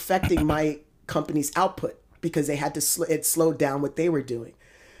was affecting my company's output because they had to it slowed down what they were doing.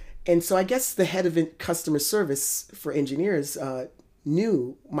 And so I guess the head of customer service for engineers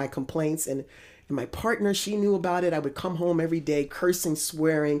knew my complaints, and my partner, she knew about it. I would come home every day cursing,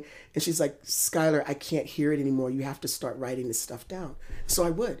 swearing. And she's like, Skylar, I can't hear it anymore. You have to start writing this stuff down. So I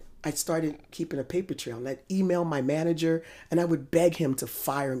would. I started keeping a paper trail, and I'd email my manager, and I would beg him to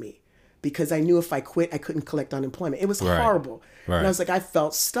fire me because I knew if I quit, I couldn't collect unemployment. It was horrible. Right. And I was like, I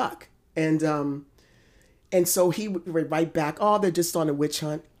felt stuck. And so he would write back, oh, they're just on a witch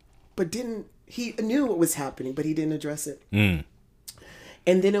hunt. But he knew what was happening, but he didn't address it.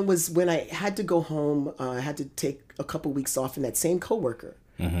 And then it was when I had to go home, I had to take a couple weeks off, and that same coworker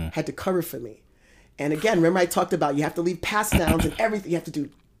had to cover for me. And again, remember I talked about you have to leave pass downs and everything. You have to do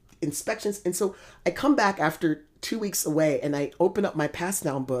inspections. And so I come back after 2 weeks away, and I open up my pass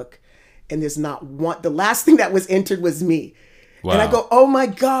down book, and there's not one. The last thing that was entered was me. Wow. And I go, oh my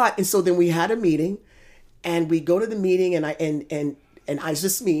God. And so then we had a meeting, and we go to the meeting, and I was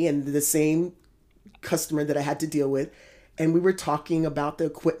just me and the same customer that I had to deal with. And we were talking about the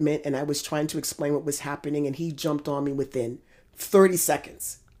equipment, and I was trying to explain what was happening. And he jumped on me within 30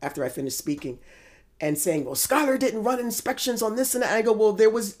 seconds after I finished speaking and saying, well, Skylar didn't run inspections on this and that. And I go, well,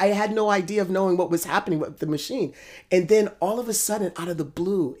 I had no idea of knowing what was happening with the machine. And then all of a sudden, out of the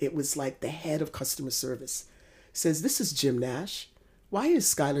blue, it was like the head of customer service says, this is Jim Nash. Why is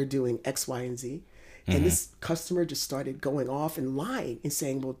Skylar doing X, Y, and Z? And this customer just started going off and lying and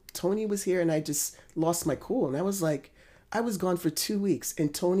saying, well, Tony was here, and I just lost my cool. And I was like, I was gone for 2 weeks,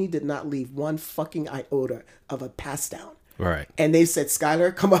 and Tony did not leave one fucking iota of a pass down. Right. And they said,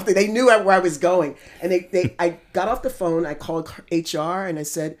 Skylar, come up. They knew where I was going. And I got off the phone. I called HR, and I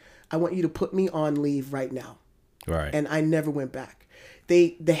said, I want you to put me on leave right now. Right. And I never went back.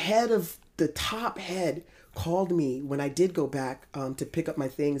 The top head called me when I did go back to pick up my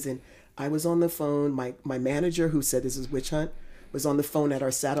things, and I was on the phone. My manager, who said this is witch hunt, was on the phone at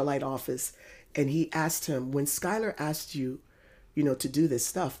our satellite office. And he asked him, when Skylar asked you, to do this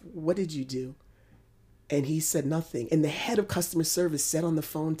stuff, what did you do? And he said nothing. And the head of customer service said on the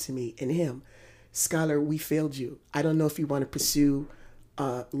phone to me and him, Skylar, we failed you. I don't know if you want to pursue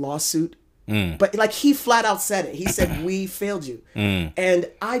a lawsuit. But like he flat out said it. He said, we failed you. And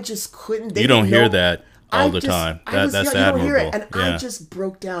I just couldn't. You don't hear that all the time. That's admirable. You don't hear it. And I just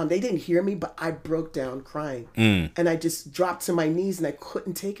broke down. They didn't hear me, but I broke down crying. And I just dropped to my knees, and I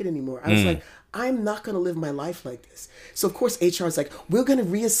couldn't take it anymore. I was like, I'm not going to live my life like this. So, of course, HR is like, we're going to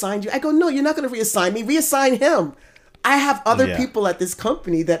reassign you. I go, no, you're not going to reassign me. Reassign him. I have other people at this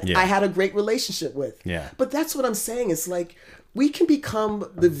company that I had a great relationship with. Yeah. But that's what I'm saying. It's like we can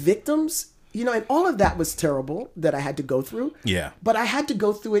become the victims, and all of that was terrible that I had to go through. Yeah. But I had to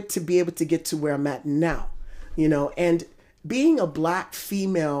go through it to be able to get to where I'm at now, and being a black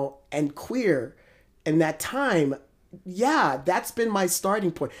female and queer in that time, yeah, that's been my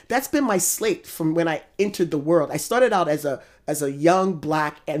starting point. That's been my slate from when I entered the world. I started out as a young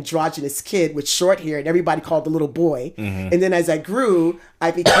black androgynous kid with short hair, and everybody called the little boy. And then as I grew,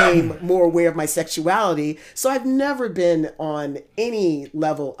 I became more aware of my sexuality. So I've never been on any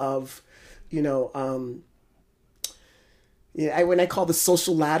level of, you know, when I call the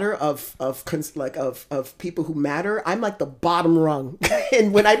social ladder of people who matter, I'm like the bottom rung.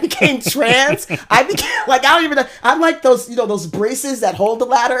 And when I became trans, I became like, I don't even know. I'm like those, you know, those braces that hold the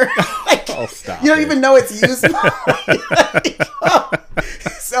ladder. Like, Oh, stop you don't it. even know it's used.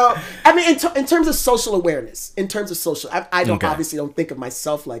 So, I mean, in terms of social awareness, I don't Okay. obviously don't think of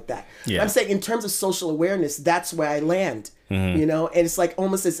myself like that. Yeah. But I'm saying in terms of social awareness, that's where I land, you know, and it's like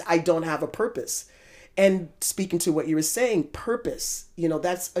almost as I don't have a purpose. And speaking to what you were saying, purpose, you know,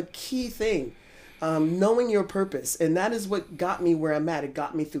 that's a key thing. Knowing your purpose. And that is what got me where I'm at. It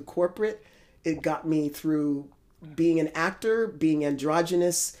got me through corporate. It got me through being an actor, being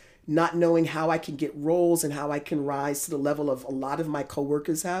androgynous, not knowing how I can get roles and how I can rise to the level of a lot of my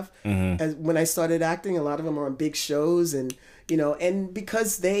coworkers have. As when I started acting, a lot of them are on big shows and, you know, and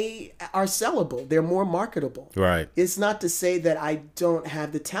because they are sellable, they're more marketable. Right. It's not to say that I don't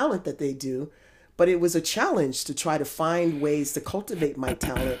have the talent that they do, but it was a challenge to try to find ways to cultivate my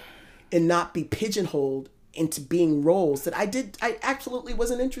talent and not be pigeonholed into being roles that I absolutely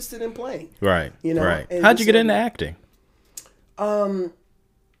wasn't interested in playing. Right. You know, Right. and How'd you get so- into acting?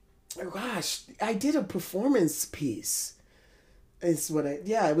 Gosh, I did a performance piece. It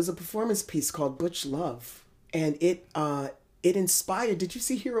was a performance piece called Butch Love. And it inspired, did you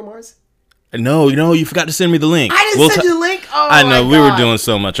see Hero Mars? No, you forgot to send me the link. I didn't send you the link. Oh, I know my we were God. doing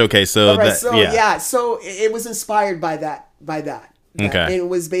so much. Okay, so All right, that so it was inspired by that. Okay. It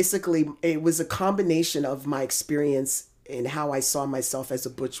was basically, it was a combination of my experience and how I saw myself as a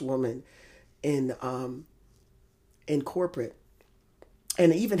butch woman in corporate.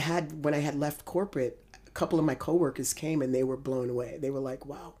 And even when I had left corporate, a couple of my coworkers came and they were blown away. They were like,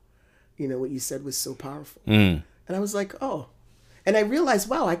 wow, you know, what you said was so powerful. And I was like, oh. And I realized,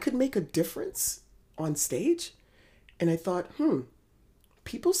 wow, I could make a difference on stage. And I thought,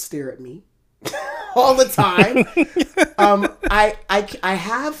 people stare at me all the time.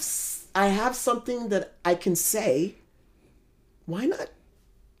 I have something that I can say. Why not,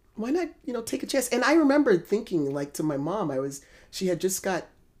 you know, take a chance? And I remember thinking, like, to my mom, she had just got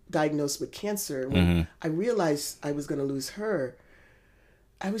diagnosed with cancer. And when I realized I was going to lose her,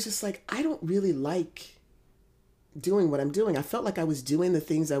 I was just like, I don't really like doing what I'm doing. I felt like I was doing the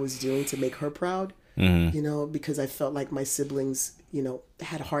things I was doing to make her proud, you know, because I felt like my siblings, you know,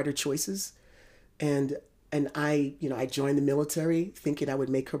 had harder choices. And I, you know, I joined the military thinking I would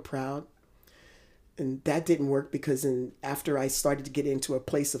make her proud. And that didn't work because after I started to get into a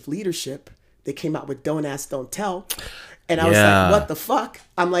place of leadership, they came out with Don't Ask, Don't Tell. And I was like, what the fuck?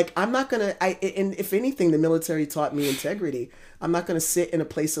 I'm like, I'm not going to, and if anything, the military taught me integrity. I'm not going to sit in a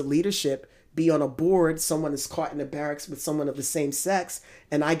place of leadership, be on a board, someone is caught in a barracks with someone of the same sex,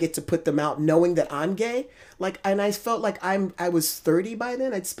 and I get to put them out knowing that I'm gay. Like, and I felt like I was 30 by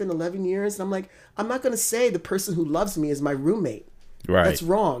then. I'd spent 11 years. And I'm like, I'm not going to say the person who loves me is my roommate. Right. That's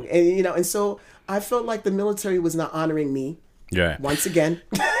wrong. And, you know, and so I felt like the military was not honoring me. Yeah. Once again,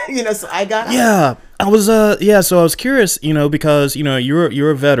 you know, so I got out. Yeah, I was so I was curious, you know, because you know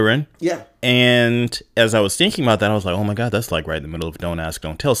you're a veteran. Yeah. And as I was thinking about that, I was like, oh my God, that's like right in the middle of Don't Ask,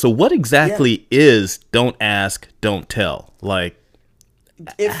 Don't Tell. So what exactly is Don't Ask, Don't Tell? Like,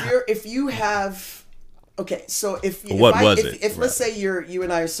 if you have, okay, so if let's say you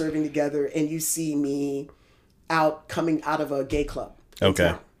and I are serving together and you see me coming out of a gay club in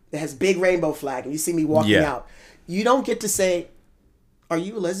town that has big rainbow flag and you see me walking out, you don't get to say, are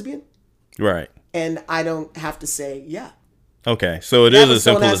you a lesbian? Right. And I don't have to say, yeah. Okay, so it is as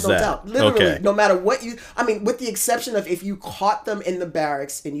simple Don't as ask, don't that. tell. Literally, Okay. no matter what with the exception of if you caught them in the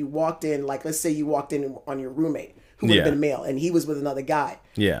barracks and you walked in, like let's say you walked in on your roommate who would have been male and he was with another guy.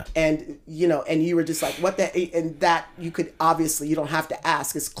 Yeah. And, you know, and you were just like, what the, and that you could obviously, you don't have to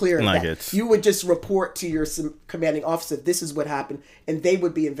ask. It's clear Like that it's- you would just report to your commanding officer, this is what happened, and they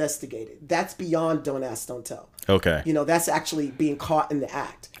would be investigated. That's beyond Don't Ask, Don't Tell. Okay. You know, that's actually being caught in the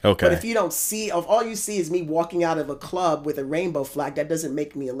act. Okay. But if you don't see, if all you see is me walking out of a club with a rainbow flag, that doesn't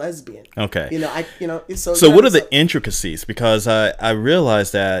make me a lesbian. Okay. You know, so So what are the intricacies? Because I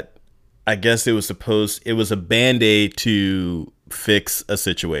realized that I guess it was a Band-Aid to fix a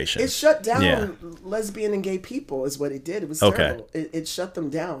situation. It shut down lesbian and gay people is what it did. It was terrible. It shut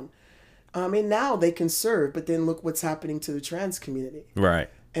them down. And now they can serve, but then look what's happening to the trans community. Right.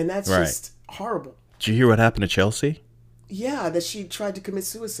 And that's just horrible. Did you hear what happened to Chelsea? Yeah, that she tried to commit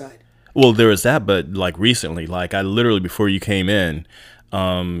suicide. Well, there was that, but like recently, like I literally before you came in,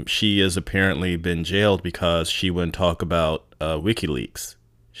 she has apparently been jailed because she wouldn't talk about WikiLeaks.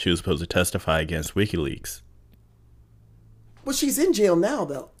 She was supposed to testify against WikiLeaks. Well, she's in jail now,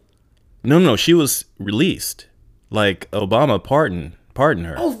 though. No, she was released. Like Obama pardoned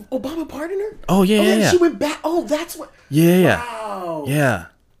her. Oh, Obama pardoned her? Oh yeah, Oh, yeah, and yeah. she went back. Oh, that's what. Yeah, Wow. yeah.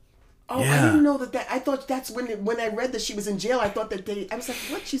 Oh, I Yeah. didn't know that. I thought that's when I read that she was in jail. I thought that I was like,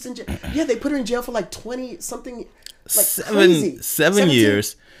 what? She's in jail? Yeah, they put her in jail for like 20 something, like crazy. 7 17?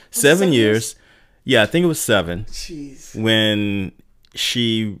 years. Was it 7 years. Yeah, I think it was 7. Jeez. When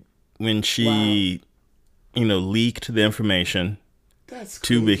she leaked the information That's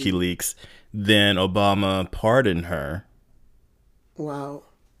to crazy. WikiLeaks, then Obama pardoned her. Wow.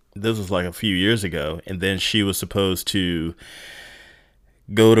 This was like a few years ago, and then she was supposed to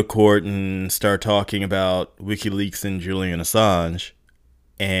go to court and start talking about WikiLeaks and Julian Assange,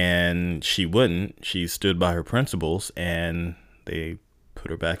 and she wouldn't. She stood by her principles, and they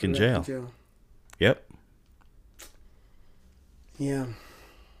put her back in jail. Yep. Yeah.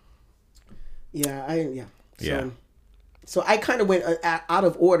 Yeah. Yeah. Yeah. So I kind of went out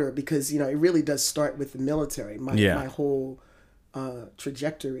of order because, it really does start with the military, my whole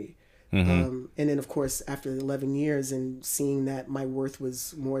trajectory. And then, of course, after 11 years and seeing that my worth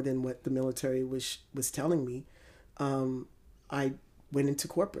was more than what the military was telling me, I went into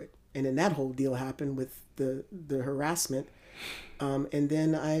corporate. And then that whole deal happened with the harassment. And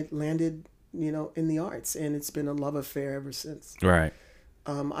then I landed, in the arts. And it's been a love affair ever since. Right.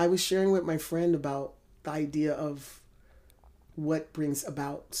 I was sharing with my friend about the idea of what brings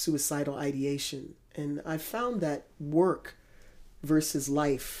about suicidal ideation. And I found that work versus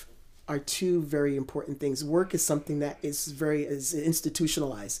life are two very important things. Work is something that is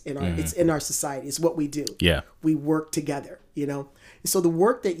institutionalized in our it's in our society. It's what we do. Yeah. We work together, And so the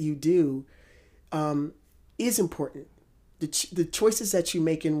work that you do is important. The choices that you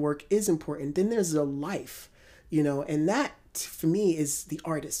make in work is important. Then there's a life, and that for me is the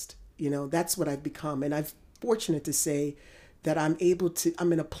artist. That's what I've become. And I'm fortunate to say that I'm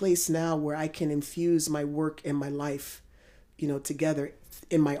in a place now where I can infuse my work and my life, together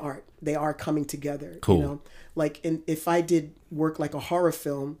in my art. They are coming together. Cool. If I did work like a horror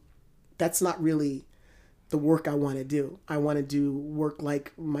film, that's not really the work I want to do. I want to do work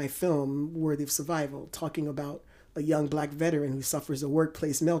like my film, Worthy of Survival, talking about a young black veteran who suffers a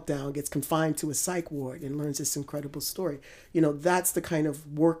workplace meltdown, gets confined to a psych ward, and learns this incredible story. That's the kind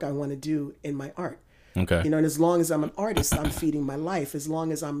of work I want to do in my art. Okay. And as long as I'm an artist, I'm feeding my life. As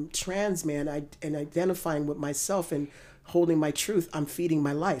long as I'm trans man and identifying with myself and holding my truth, I'm feeding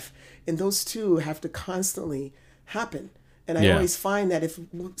my life. And those two have to constantly happen. And I always find that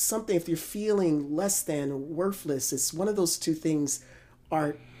if you're feeling less than or worthless, it's one of those two things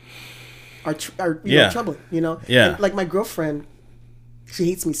are troubling, Yeah. And like my girlfriend, she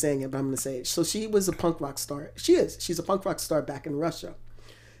hates me saying it, but I'm going to say it. So she was a punk rock star. She's a punk rock star back in Russia.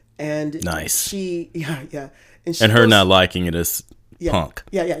 And nice. And her not liking it is punk.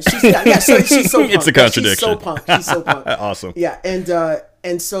 Yeah. She's so punk. It's a contradiction. She's so punk. She's so punk. Awesome. Yeah,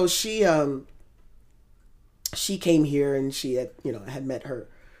 and so she came here and she had met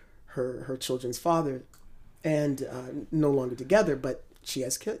her children's father, and no longer together, but she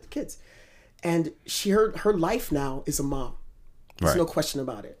has kids, and her life now is a mom. There's no question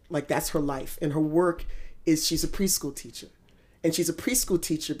about it. Like, that's her life, and her work is she's a preschool teacher. And she's a preschool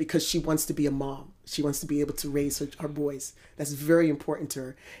teacher because she wants to be a mom. She wants to be able to raise her boys. That's very important to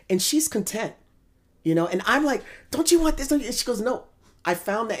her. And she's content, And I'm like, don't you want this? And she goes, no. I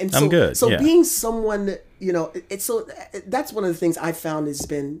found that. And I'm good. So being someone, that's one of the things I found has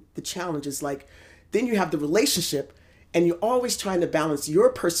been the challenge is like, then you have the relationship and you're always trying to balance your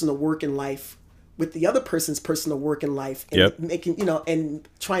personal work and life with the other person's personal work and life, and making, and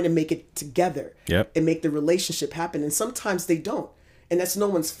trying to make it together and make the relationship happen. And sometimes they don't. And that's no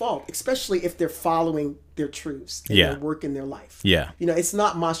one's fault, especially if they're following their truths and their work in their life. Yeah. It's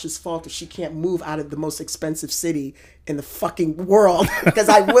not Masha's fault if she can't move out of the most expensive city in the fucking world, because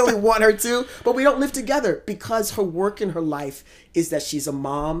I really want her to, but we don't live together because her work in her life is that she's a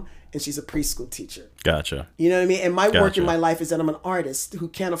mom and she's a preschool teacher. Gotcha. You know what I mean? And my work in my life is that I'm an artist who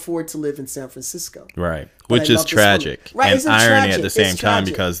can't afford to live in San Francisco. Right. But Which is tragic. Right. And irony tragic? at the same It's time,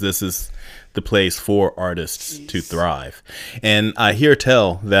 tragic. because this is the place for artists to thrive. And I hear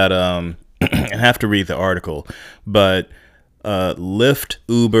tell that I have to read the article, but Lyft,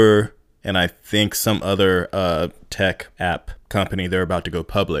 Uber, and I think some other tech app company, they're about to go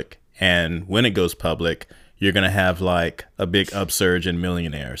public. And when it goes public, you're going to have like a big upsurge in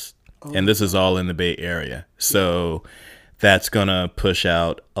millionaires. And this is all in the Bay Area. So that's gonna push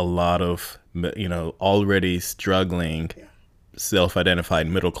out a lot of, already struggling self-identified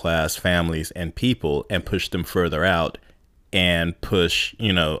middle class families and people, and push them further out, and push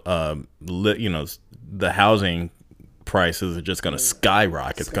the housing prices are just going to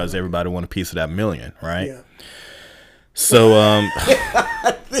skyrocket because everybody want a piece of that million, right? Yeah. So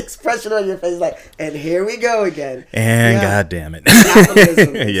The expression on your face, like, and here we go again. And God damn it.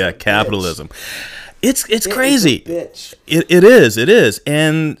 Capitalism. Yeah, capitalism. It's crazy. Bitch. It is.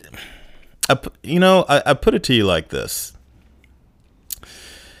 And I put it to you like this.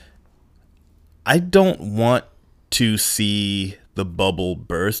 I don't want to see the bubble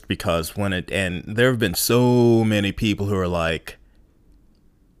burst, because and there have been so many people who are like,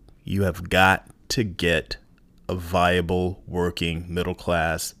 you have got to get a viable working middle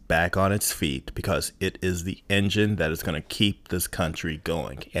class back on its feet, because it is the engine that is going to keep this country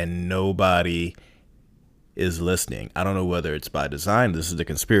going, and nobody is listening. I don't know whether it's by design. This is the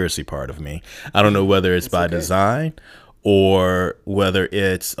conspiracy part of me. I don't know whether it's by design, or whether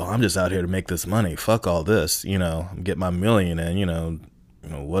it's, I'm just out here to make this money. Fuck all this, get my million and,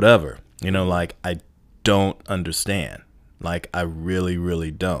 whatever. Like, I don't understand. Like, I really, really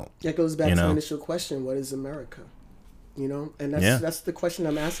don't. That goes back to the initial question: what is America? And that's the question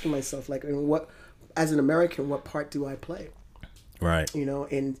I'm asking myself. Like, what, as an American, what part do I play? Right.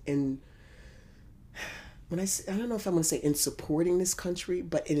 And when I say, I don't know if I'm going to say in supporting this country,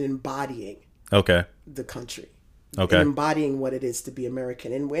 but in embodying the country. Okay. And embodying what it is to be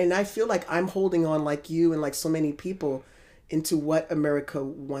American. And I feel like I'm holding on, like you and like so many people, into what America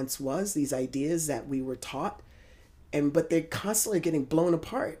once was, these ideas that we were taught. But they're constantly getting blown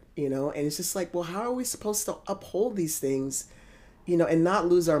apart, and it's just like, well, how are we supposed to uphold these things, and not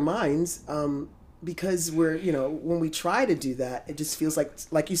lose our minds? Because we're, when we try to do that, it just feels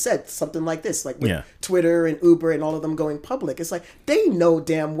like you said, something like this, like with Twitter and Uber and all of them going public. It's like, they know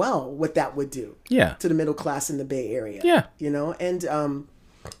damn well what that would do to the middle class in the Bay Area. Yeah. And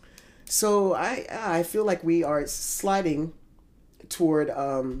so I feel like we are sliding toward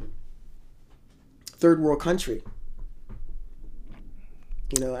third world country.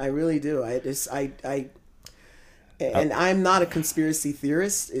 I really do. And I'm not a conspiracy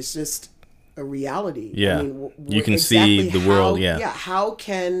theorist. It's just a reality. Yeah. I mean, you can see the world. Yeah. Yeah. How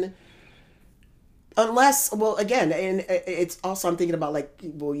can, unless, well, again, and it's also, I'm thinking about, like,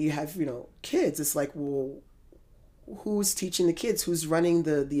 well, you have, kids. It's like, well, who's teaching the kids? Who's running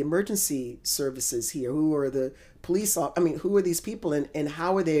the emergency services here? Who are the police? Who are these people, and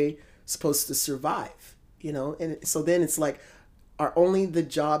how are they supposed to survive? And so then it's like, are only the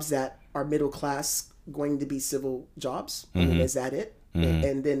jobs that are middle class going to be civil jobs? Mm-hmm. Is that it? Mm-hmm.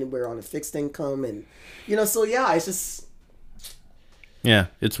 And then we're on a fixed income, and so yeah, it's just, yeah,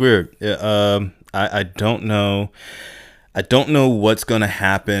 it's weird. I don't know. I don't know what's going to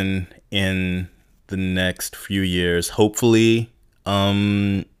happen in the next few years. Hopefully,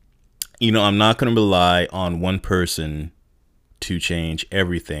 I'm not going to rely on one person to change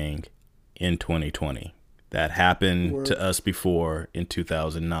everything in 2020. That happened to us before in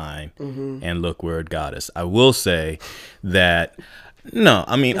 2009, and look where it got us. I will say that,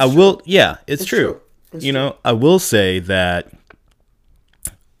 it's true. I will say that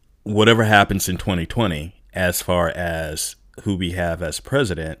whatever happens in 2020, as far as who we have as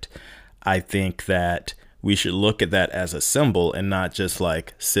president, I think that we should look at that as a symbol and not just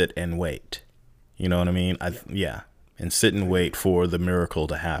like sit and wait. You know what I mean? And sit and wait for the miracle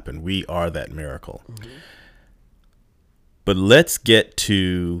to happen. We are that miracle. Mm-hmm. But let's get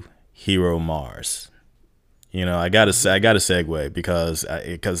to Hero Mars. I got to segue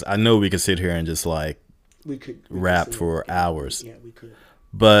because I know we could sit here and just like we could rap for hours. Yeah, we could.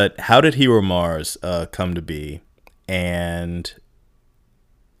 But how did Hero Mars come to be? And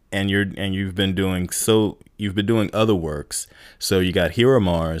you've been doing other works. So you got Hero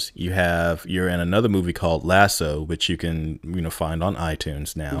Mars. You're in another movie called Lasso, which you can find on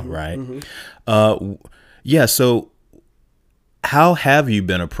iTunes now, right? Mm-hmm. Yeah. So how have you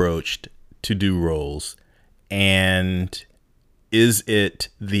been approached to do roles, and is it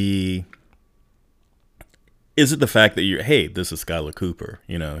the fact that this is Skylar Cooper,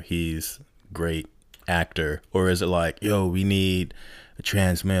 he's great actor, or is it like, we need a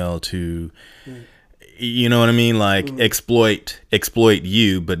trans male to, you know what I mean? Like exploit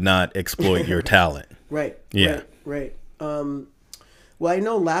you, but not exploit your talent. Right. Yeah. Right. Well, I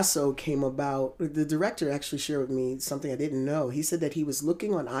know Lasso came about. The director actually shared with me something I didn't know. He said that he was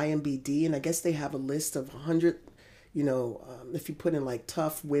looking on IMDb, and I guess they have a list of 100, if you put in like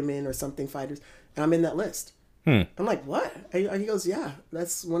tough women or something fighters, and I'm in that list. I'm like, what? He goes, yeah,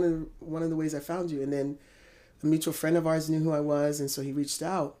 that's one of the ways I found you. And then a mutual friend of ours knew who I was, and so he reached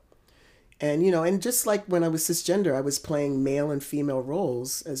out. And, you know, and just like when I was cisgender, I was playing male and female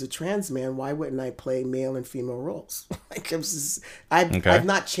roles as a trans man. Why wouldn't I play male and female roles? Like, I've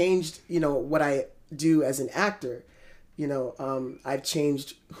not changed, you know, what I do as an actor. You know, I've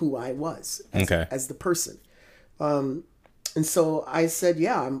changed who I was as the person. And so I said,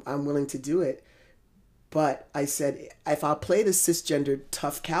 yeah, I'm willing to do it. But I said, if I'll play the cisgender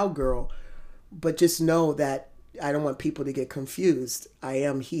tough cowgirl, but just know that I don't want people to get confused. I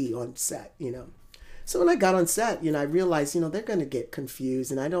am he on set, you know. So when I got on set, you know, I realized, you know, they're going to get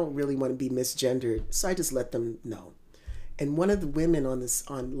confused and I don't really want to be misgendered. So I just let them know. And one of the women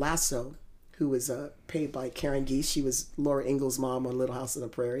on Lasso, who was paid by Karen Geese, she was Laura Ingalls' mom on Little House on the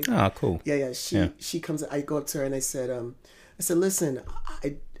Prairie. Oh, cool. Yeah. She comes, I go up to her and I said, listen,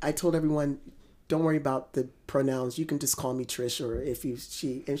 I told everyone, don't worry about the pronouns. You can just call me Trish, or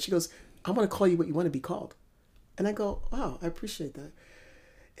and she goes, I want to call you what you want to be called. And I go, wow, I appreciate that.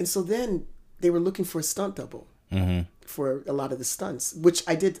 And so then they were looking for a stunt double for a lot of the stunts, which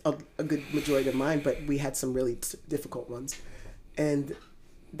I did a good majority of mine, but we had some really difficult ones. And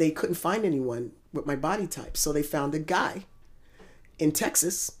they couldn't find anyone with my body type. So they found a guy in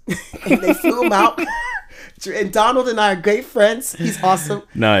Texas and they flew him out. And Donald and I are great friends. He's awesome.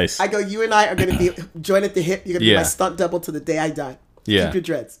 Nice. I go, you and I are going to be joined at the hip. You're going to be my stunt double to the day I die. Yeah. Keep your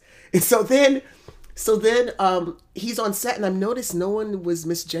dreads. And so then he's on set and I've noticed no one was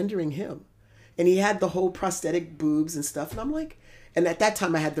misgendering him. And he had the whole prosthetic boobs and stuff. And I'm like, and at that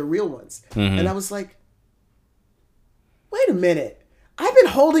time I had the real ones. And I was like, wait a minute. I've been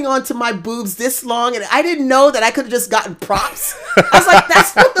holding on to my boobs this long and I didn't know that I could have just gotten props. I was like,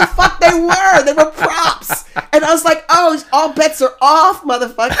 that's what the fuck they were. They were props. And I was like, oh, all bets are off,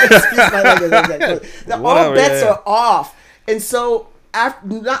 motherfucker. Excuse my language. All bets are off. And so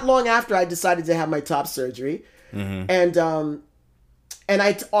not long after I decided to have my top surgery. And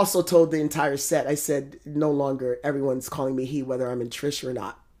I also told the entire set, I said, no longer everyone's calling me he, whether I'm in Trish or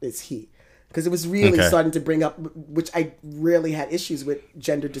not, it's he. Because it was really starting to bring up, which I rarely had issues with,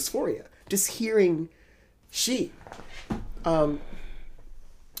 gender dysphoria. Just hearing she.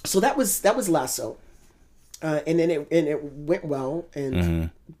 So that was Lasso. And then it went well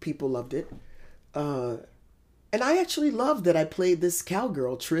and people loved it. And I actually loved that I played this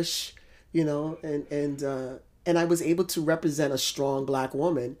cowgirl, Trish, you know, and I was able to represent a strong black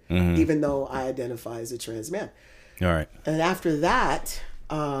woman, even though I identify as a trans man. All right. And after that,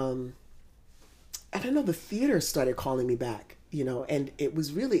 I don't know, the theater started calling me back, you know, and it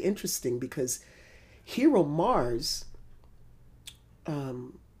was really interesting because Hero Mars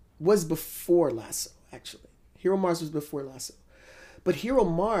was before Lasso, actually. Hero Mars was before Lasso. But Hero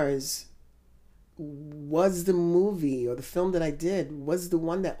Mars was the movie or the film that I did, was the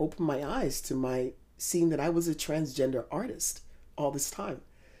one that opened my eyes to seeing that I was a transgender artist all this time.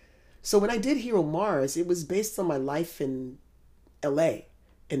 So when I did Hero Mars, it was based on my life in LA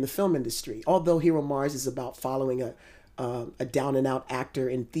in the film industry. Although Hero Mars is about following a down and out actor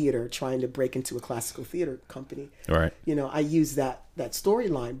in theater trying to break into a classical theater company. Right. You know, I used that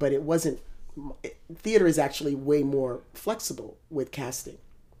storyline, but it wasn't. Theater is actually way more flexible with casting.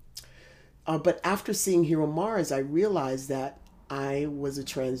 But after seeing Hero Mars, I realized that I was a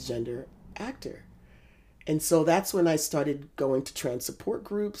transgender actor. And so that's when I started going to trans support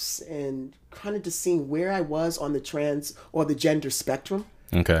groups and kind of just seeing where I was on the trans or the gender spectrum.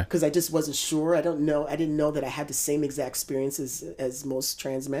 Okay. Because I just wasn't sure. I didn't know that I had the same exact experiences as most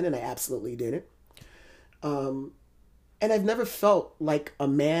trans men, and I absolutely didn't. And I've never felt like a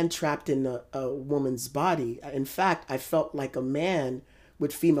man trapped in a woman's body. In fact, I felt like a man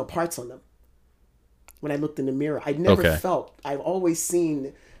with female parts on them. When I looked in the mirror, I never felt. I've always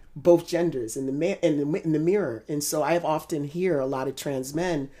seen both genders in the mirror, and so I've often hear a lot of trans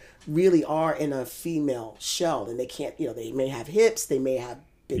men really are in a female shell, and they can't. You know, they may have hips, they may have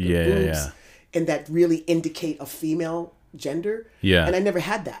bigger boobs, and that really indicate a female gender. Yeah, and I never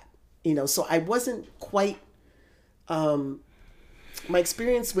had that. You know, so I wasn't quite. My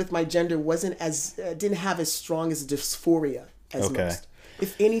experience with my gender wasn't didn't have as strong as dysphoria as most.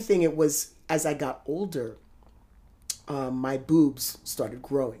 If anything, it was as I got older, my boobs started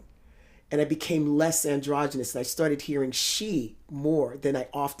growing and I became less androgynous and I started hearing she more than I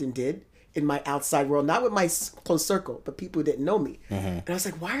often did in my outside world, not with my close circle, but people who didn't know me. And I was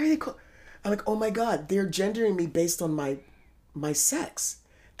like, why are they I'm like, oh my God, they're gendering me based on my sex.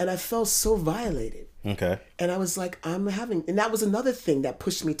 And I felt so violated. Okay. And I was like, and that was another thing that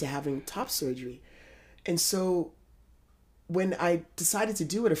pushed me to having top surgery. And so when I decided to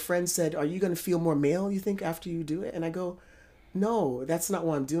do it, a friend said, are you going to feel more male, you think, after you do it? And I go, no, that's not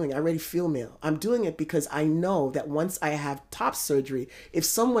what I'm doing. I already feel male. I'm doing it because I know that once I have top surgery, if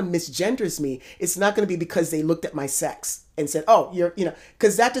someone misgenders me, it's not going to be because they looked at my sex and said, oh,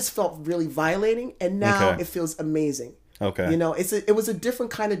 because that just felt really violating. And now Okay. it feels amazing. Okay. It was a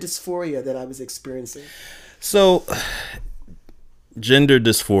different kind of dysphoria that I was experiencing. So, gender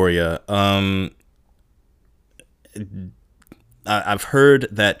dysphoria. I've heard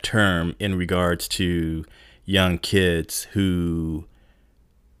that term in regards to young kids who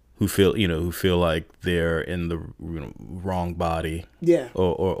feel like they're in the wrong body, Yeah.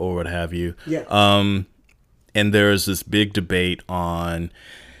 or what have you. Yeah. And there's this big debate on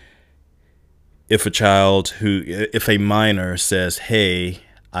if a minor says, "Hey,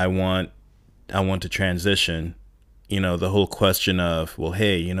 I want to transition," the whole question of, well,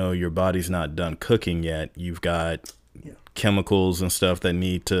 hey, your body's not done cooking yet. You've got chemicals and stuff that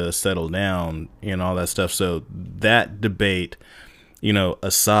need to settle down and all that stuff. So that debate,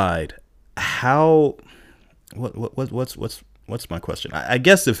 aside, what's my question? I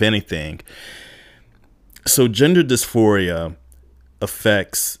guess if anything, so gender dysphoria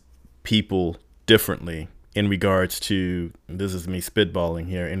affects people differently in regards to, this is me spitballing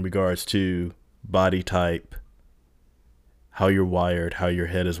here, in regards to body type, how you're wired, how your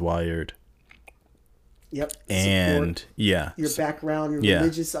head is wired. Yep. And Support, yeah, your background, your yeah.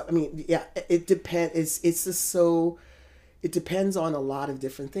 religious. I mean, yeah, it depends. It's just so. It depends on a lot of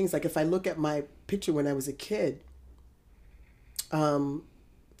different things. Like if I look at my picture when I was a kid, I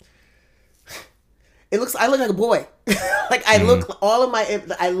look like a boy. Like I look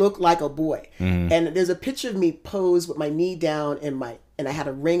I look like a boy. And there's a picture of me posed with my knee down and I had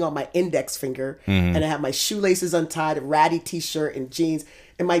a ring on my index finger, and I had my shoelaces untied, a ratty t-shirt and jeans.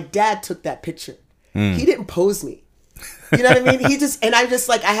 And my dad took that picture. He didn't pose me. You know what I mean?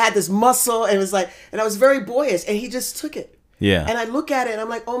 I had this muscle and it was like, and I was very boyish, and he just took it. Yeah. And I look at it and I'm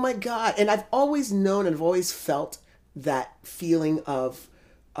like, oh my God. And I've always known and I've always felt that feeling of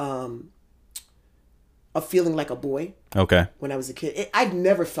feeling like a boy. Okay. When I was a kid. I'd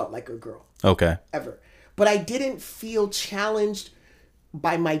never felt like a girl. Okay. Ever. But I didn't feel challenged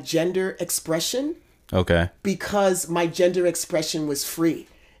by my gender expression. Okay. Because my gender expression was free.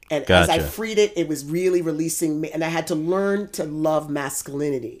 And as I freed it, it was really releasing me. And I had to learn to love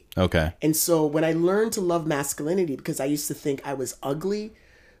masculinity. Okay. And so when I learned to love masculinity, because I used to think I was ugly,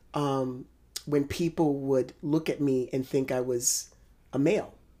 when people would look at me and think I was a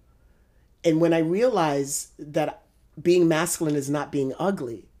male. And when I realized that being masculine is not being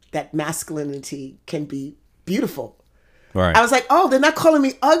ugly, that masculinity can be beautiful. Right. I was like, oh, they're not calling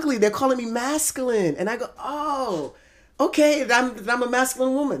me ugly. They're calling me masculine. And I go, oh, okay, I'm a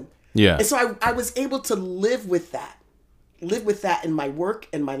masculine woman. Yeah. And so I was able to live with that in my work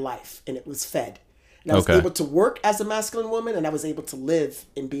and my life. And it was fed. And I was able to work as a masculine woman, and I was able to live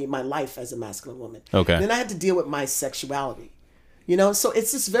and be my life as a masculine woman. Okay. And then I had to deal with my sexuality. So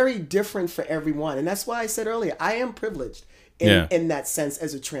it's just very different for everyone. And that's why I said earlier, I am privileged in that sense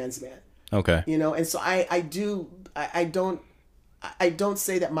as a trans man. Okay. And so I don't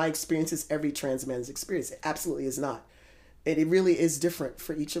say that my experience is every trans man's experience. It absolutely is not. It really is different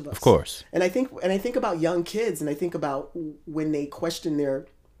for each of us. Of course. And I think about young kids, and I think about when they question their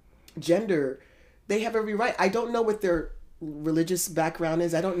gender, they have every right. I don't know what their religious background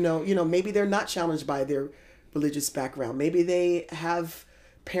is. I don't know, maybe they're not challenged by their religious background. Maybe they have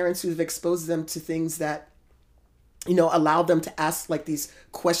parents who've exposed them to things that, allow them to ask like these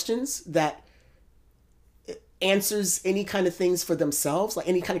questions that answers any kind of things for themselves, like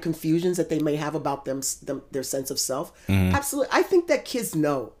any kind of confusions that they may have about their sense of self. Mm-hmm. Absolutely. I think that kids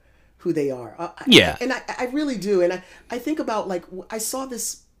know who they are. Yeah. And I really do. And I think about, like, I saw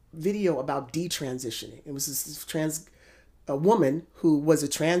this video about detransitioning. It was this a woman who was a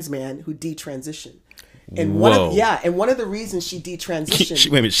trans man who detransitioned. And one of the reasons she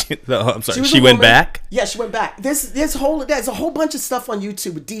detransitioned. Wait a minute. I'm sorry. She went back? Yeah, she went back. There's a whole bunch of stuff on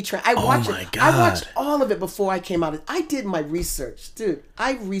YouTube with detrans. I watched all of it before I came out. I did my research, dude.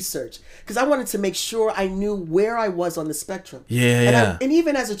 I researched because I wanted to make sure I knew where I was on the spectrum. Yeah. And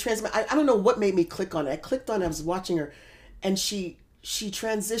even as a trans man, I don't know what made me click on it. I clicked on it. I was watching her, and she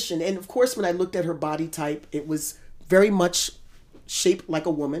transitioned. And of course, when I looked at her body type, it was very much shaped like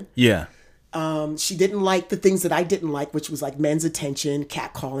a woman. Yeah. She didn't like the things that I didn't like, which was like men's attention,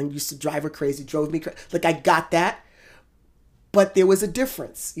 catcalling, used to drive her crazy, drove me crazy. Like, I got that, but there was a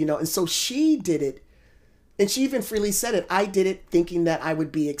difference, and so she did it, and she even freely said it. I did it thinking that I would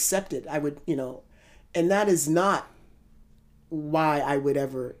be accepted. I would, and that is not why I would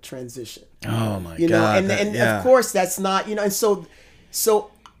ever transition. Oh my God. And of course that's not, and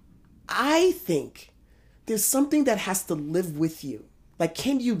so I think there's something that has to live with you. Like,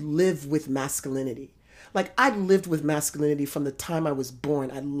 can you live with masculinity? Like, I lived with masculinity from the time I was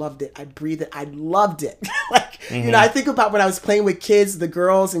born. I loved it. I breathed it. I loved it. Like, you know, I think about when I was playing with kids, the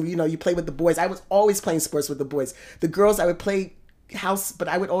girls, and, you know, you play with the boys. I was always playing sports with the boys. The girls, I would play house, but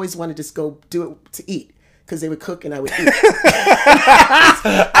I would always want to just go do it to eat because they would cook and I would eat. I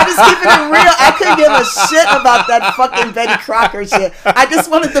just keeping it real. I couldn't give a shit about that fucking Betty Crocker shit. I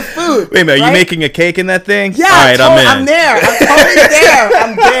just wanted the food. Wait a minute, are you making a cake in that thing? Yeah, all right, I'm there. I'm totally there.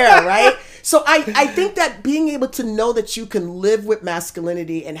 I'm there, right? So I think that being able to know that you can live with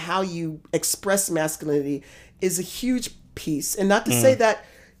masculinity and how you express masculinity is a huge piece. And not to say that,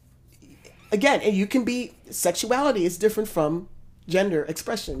 again, and you can be, sexuality is different from gender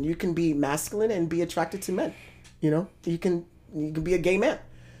expression. You can be masculine and be attracted to men. You know, you can be a gay man.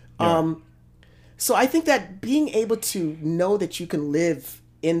 Yeah. So I think that being able to know that you can live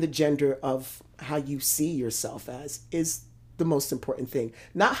in the gender of how you see yourself as is the most important thing.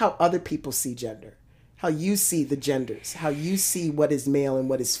 Not how other people see gender, how you see the genders, how you see what is male and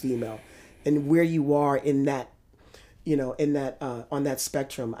what is female, and where you are in that, you know, in that on that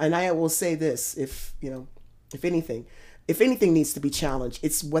spectrum. And I will say this: if anything needs to be challenged,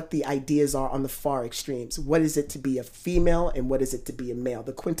 it's what the ideas are on the far extremes. What is it to be a female and what is it to be a male?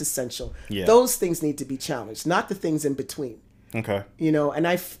 The quintessential. Yeah. Those things need to be challenged, not the things in between. Okay. You know, and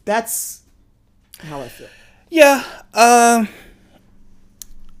that's how I feel. Yeah. I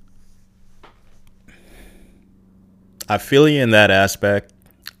feel you in that aspect.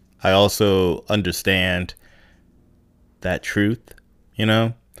 I also understand that truth, you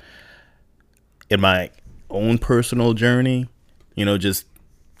know, in my own personal journey, you know, just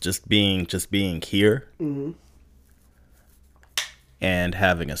being here and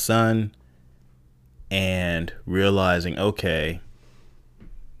having a son and realizing, okay,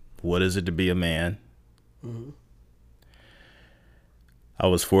 what is it to be a man? I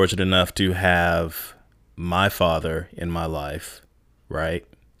was fortunate enough to have my father in my life, right?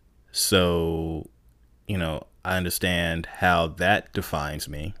 So, you know, I understand how that defines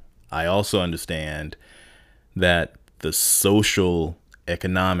me. I also understand that the social,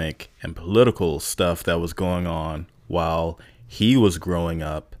 economic, and political stuff that was going on while he was growing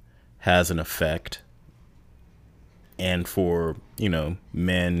up has an effect. And for, you know,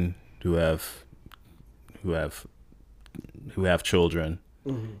 men who have children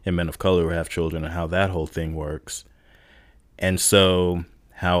and men of color who have children, and how that whole thing works. And so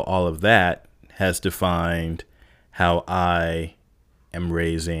how all of that has defined how I am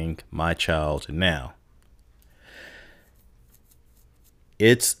raising my child now.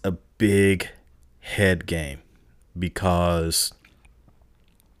 It's a big head game because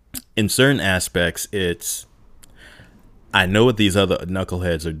in certain aspects, I know what these other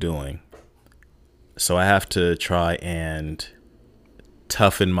knuckleheads are doing. So I have to try and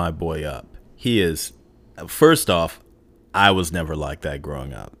toughen my boy up. He is, first off, I was never like that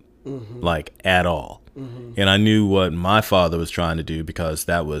growing up, like at all. And I knew what my father was trying to do because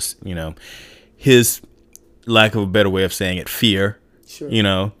that was, you know, his, lack of a better way of saying it, fear, you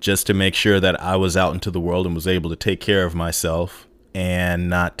know, just to make sure that I was out into the world and was able to take care of myself and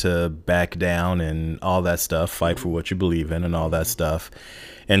not to back down and all that stuff, fight for what you believe in and all that stuff.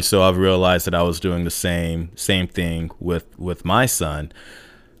 And so I've realized that I was doing the same thing with my son.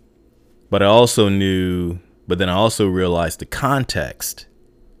 But I also realized the context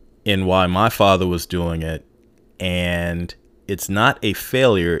in why my father was doing it. And it's not a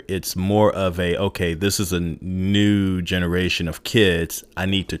failure. It's more of okay, this is a new generation of kids. I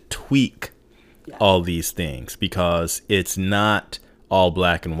need to tweak all these things because it's not all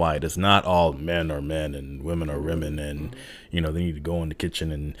black and white. It's not all men are men and women are women, and you know they need to go in the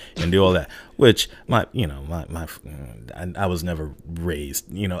kitchen and do all that. Which I was never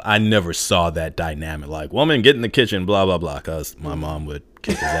raised. You know, I never saw that dynamic. Like, woman, get in the kitchen, blah blah blah, because my mom would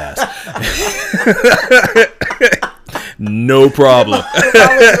kick his ass. No problem.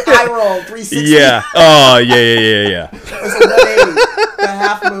 Eye roll 360. Yeah. Oh yeah. It's a 180. The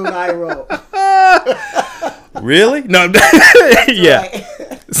half moon eye roll. Really? No. Yeah. Right.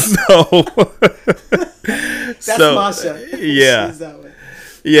 That's Masha. Yeah.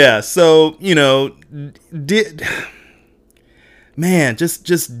 Yeah. So, you know,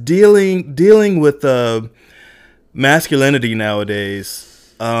 just dealing with masculinity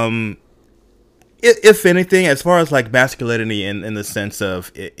nowadays. If anything, as far as like masculinity in the sense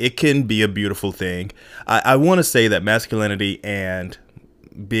of it can be a beautiful thing. I want to say that masculinity and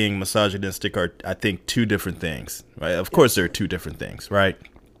being misogynistic are, I think, two different things, right? Of course, there are two different things, right?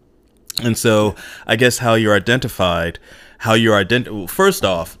 And so I guess how you're identified, well, first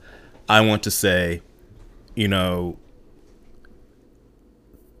off, I want to say you know,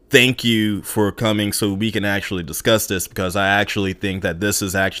 thank you for coming so we can actually discuss this, because I actually think that this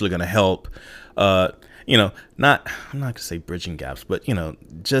is actually going to help, not, I'm not going to say bridging gaps, but,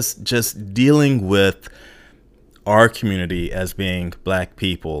 just dealing with our community as being black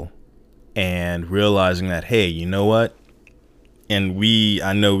people and realizing that, hey, you know what? And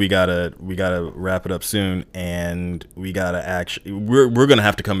I know we gotta wrap it up soon, and we gotta actually, we're gonna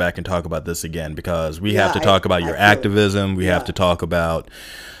have to come back and talk about this again, because we have to talk about your activism. We have to talk about,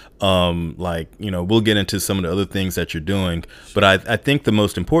 we'll get into some of the other things that you're doing. But I think the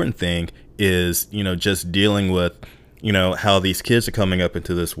most important thing is, just dealing with, how these kids are coming up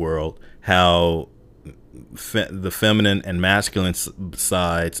into this world, how the feminine and masculine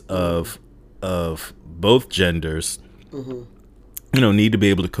sides of both genders, need to be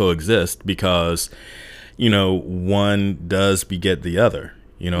able to coexist, because, one does beget the other.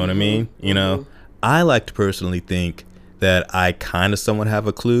 You know what I mean? I like to personally think that I kind of somewhat have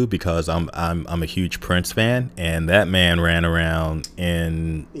a clue, because I'm a huge Prince fan, and that man ran around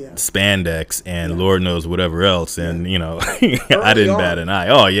in spandex and Lord knows whatever else, and I didn't bat an eye.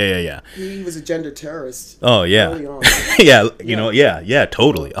 Oh yeah. He was a gender terrorist. Oh yeah,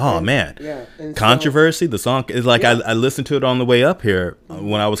 totally. Oh man, And Controversy. The song is like, I listened to it on the way up here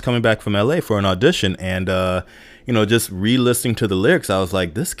when I was coming back from LA for an audition, and just re-listening to the lyrics, I was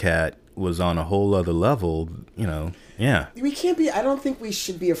like, this cat was on a whole other level. Yeah. We can't be, I don't think we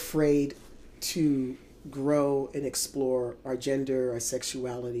should be afraid to grow and explore our gender, our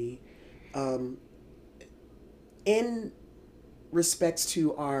sexuality, in respects to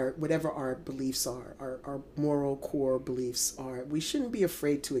whatever our beliefs are, our moral core beliefs are. We shouldn't be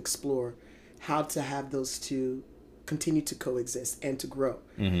afraid to explore how to have those two continue to coexist and to grow.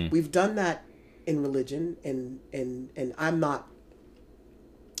 We've done that in religion, and I'm not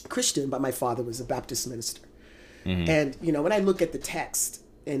Christian, but my father was a Baptist minister. And, when I look at the text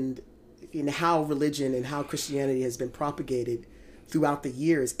and how religion and how Christianity has been propagated throughout the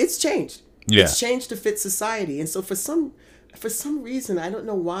years, it's changed. Yeah. It's changed to fit society. And so for some reason, I don't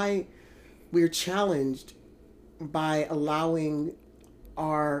know why we're challenged by allowing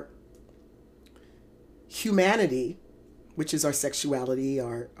our humanity, which is our sexuality,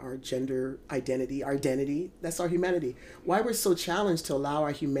 our gender identity, our identity, that's our humanity. Why we're so challenged to allow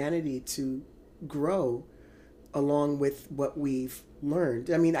our humanity to grow along with what we've learned.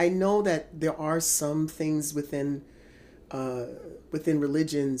 I mean, I know that there are some things within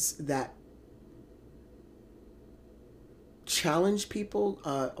religions that challenge people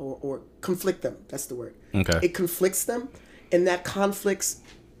or conflict them. That's the word. Okay. It conflicts them, and that conflicts,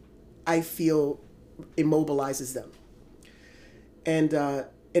 I feel, immobilizes them. And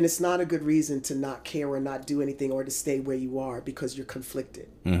it's not a good reason to not care or not do anything or to stay where you are because you're conflicted.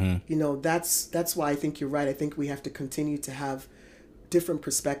 That's why I think you're right. I think we have to continue to have different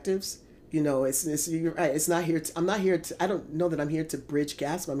perspectives. You're right. It's not here. I don't know that I'm here to bridge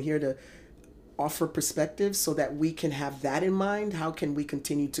gaps. I'm here to offer perspectives so that we can have that in mind. How can we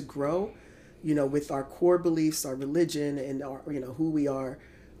continue to grow, with our core beliefs, our religion, and our, who we are,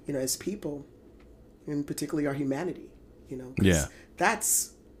 as people, and particularly our humanity, 'cause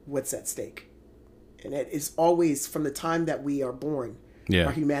that's what's at stake. And it is always, from the time that we are born,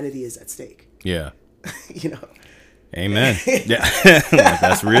 our humanity is at stake. Yeah. Amen. Yeah.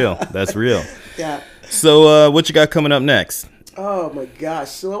 That's real. That's real. Yeah. So what you got coming up next? Oh my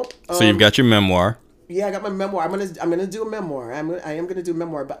gosh. So you've got your memoir. Yeah, I got my memoir. I'm gonna do a memoir. I am gonna do a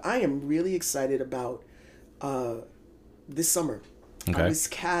memoir, but I am really excited about this summer. Okay. I was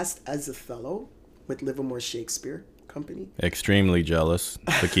cast as Othello with Livermore Shakespeare Company. Extremely jealous,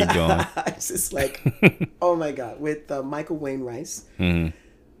 but keep going. It's just like, oh my God, with Michael Wayne Rice. And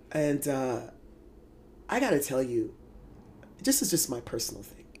I gotta tell you, this is just my personal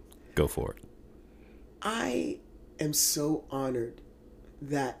thing. Go for it. I am so honored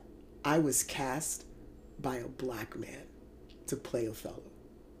that I was cast by a black man to play Othello.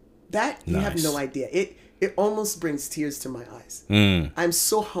 That, you have no idea. It almost brings tears to my eyes. I'm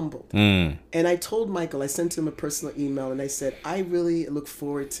so humbled. And I told Michael, I sent him a personal email, and I said, I really look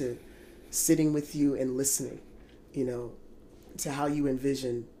forward to sitting with you and listening, to how you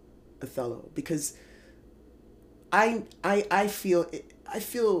envision Othello, because I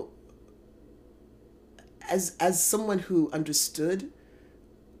feel as someone who understood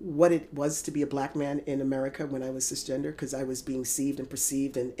what it was to be a black man in America when I was cisgender, because I was being sieved and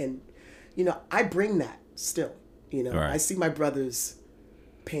perceived, and I bring that still. Right. I see my brother's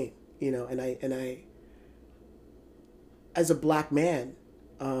pain, and I as a black man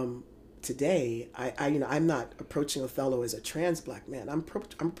today, I'm not approaching Othello as a trans black man. I'm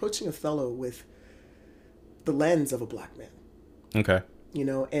approaching Othello with the lens of a black man. Okay. You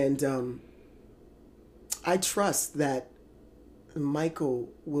know, and I trust that Michael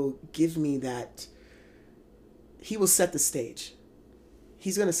will give me that. He will set the stage.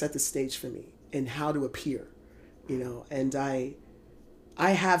 He's going to set the stage for me and how to appear, you know. And I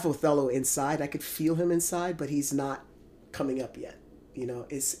have Othello inside. I could feel him inside, but he's not coming up yet. You know,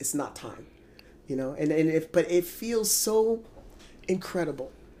 it's not time. You know, but it feels so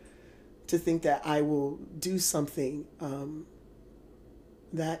incredible to think that I will do something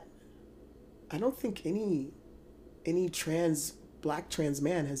that I don't think any black trans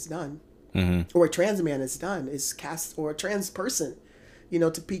man has done, or a trans man has done, is cast, or a trans person, you know,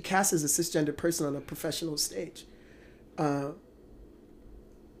 to be cast as a cisgender person on a professional stage.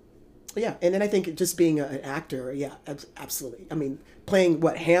 Yeah, and then I think just being an actor, yeah, absolutely. I mean, playing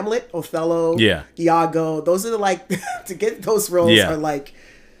what, Hamlet, Othello, Iago, those are like to get those roles are like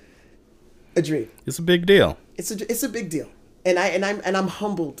a dream. It's a big deal. It's a big deal, and I'm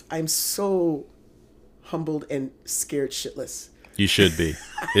humbled. I'm so humbled and scared shitless. You should be.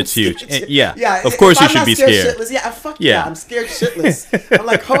 It's huge. Yeah. Of course, you should be scared. Shitless, yeah. I'm scared shitless. I'm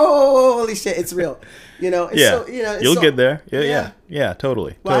like, holy shit, it's real. You know. And so, you know. You'll get there. Yeah.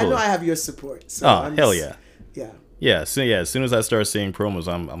 Totally. Well, totally. I know I have your support. So hell yeah. Yeah. Yeah. So as soon as I start seeing promos,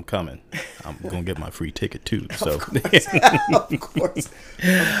 I'm coming. I'm gonna get my free ticket too. So. Of course.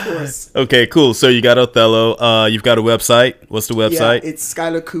 Okay. Cool. So you got Othello. You've got a website. What's the website? Yeah, it's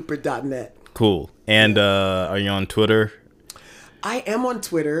SkylarCooper.net. Cool. And are you on Twitter? I am on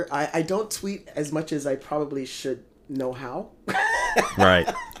Twitter. I don't tweet as much as I probably should know how.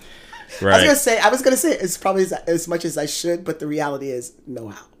 Right. I was gonna say it's probably as much as I should, but the reality is know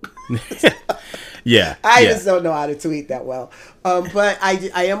how. I just don't know how to tweet that well. But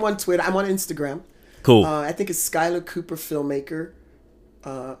I am on Twitter. I'm on Instagram. Cool. I think it's Skylar Cooper Filmmaker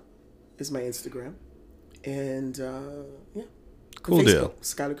is my Instagram, and yeah. Cool Facebook, deal.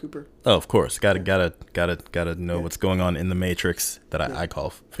 Skylar Cooper. Oh, of course. Gotta know what's going on in the Matrix that I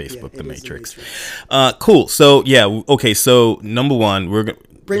call Facebook the Matrix. Cool. So okay. So number one,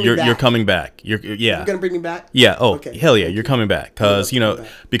 you're coming back. You're gonna bring me back. Yeah. Oh, okay. Hell yeah, you're coming back because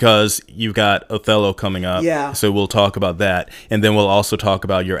because you've got Othello coming up. Yeah. So we'll talk about that, and then we'll also talk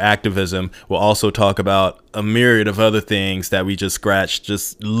about your activism. We'll also talk about a myriad of other things that we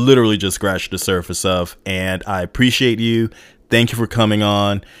literally just scratched the surface of. And I appreciate you. Thank you for coming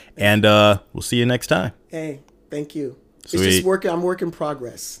on, and we'll see you next time. Hey, thank you. Sweet. It's just working. I'm work in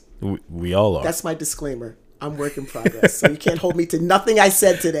progress. We all are. That's my disclaimer. I'm work in progress, so you can't hold me to nothing I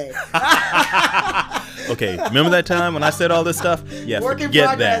said today. Okay, remember that time when I said all this stuff? Yeah, work forget in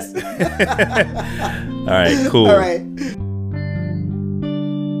progress. That. All right, cool. All right.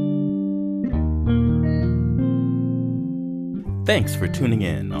 Thanks for tuning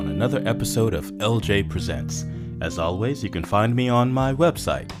in on another episode of LJ Presents. As always, you can find me on my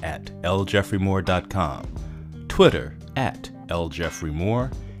website at ljeffreymore.com, Twitter at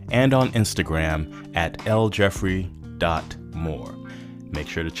ljeffreymore, and on Instagram at ljeffrey.more. Make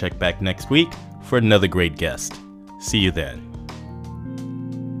sure to check back next week for another great guest. See you then.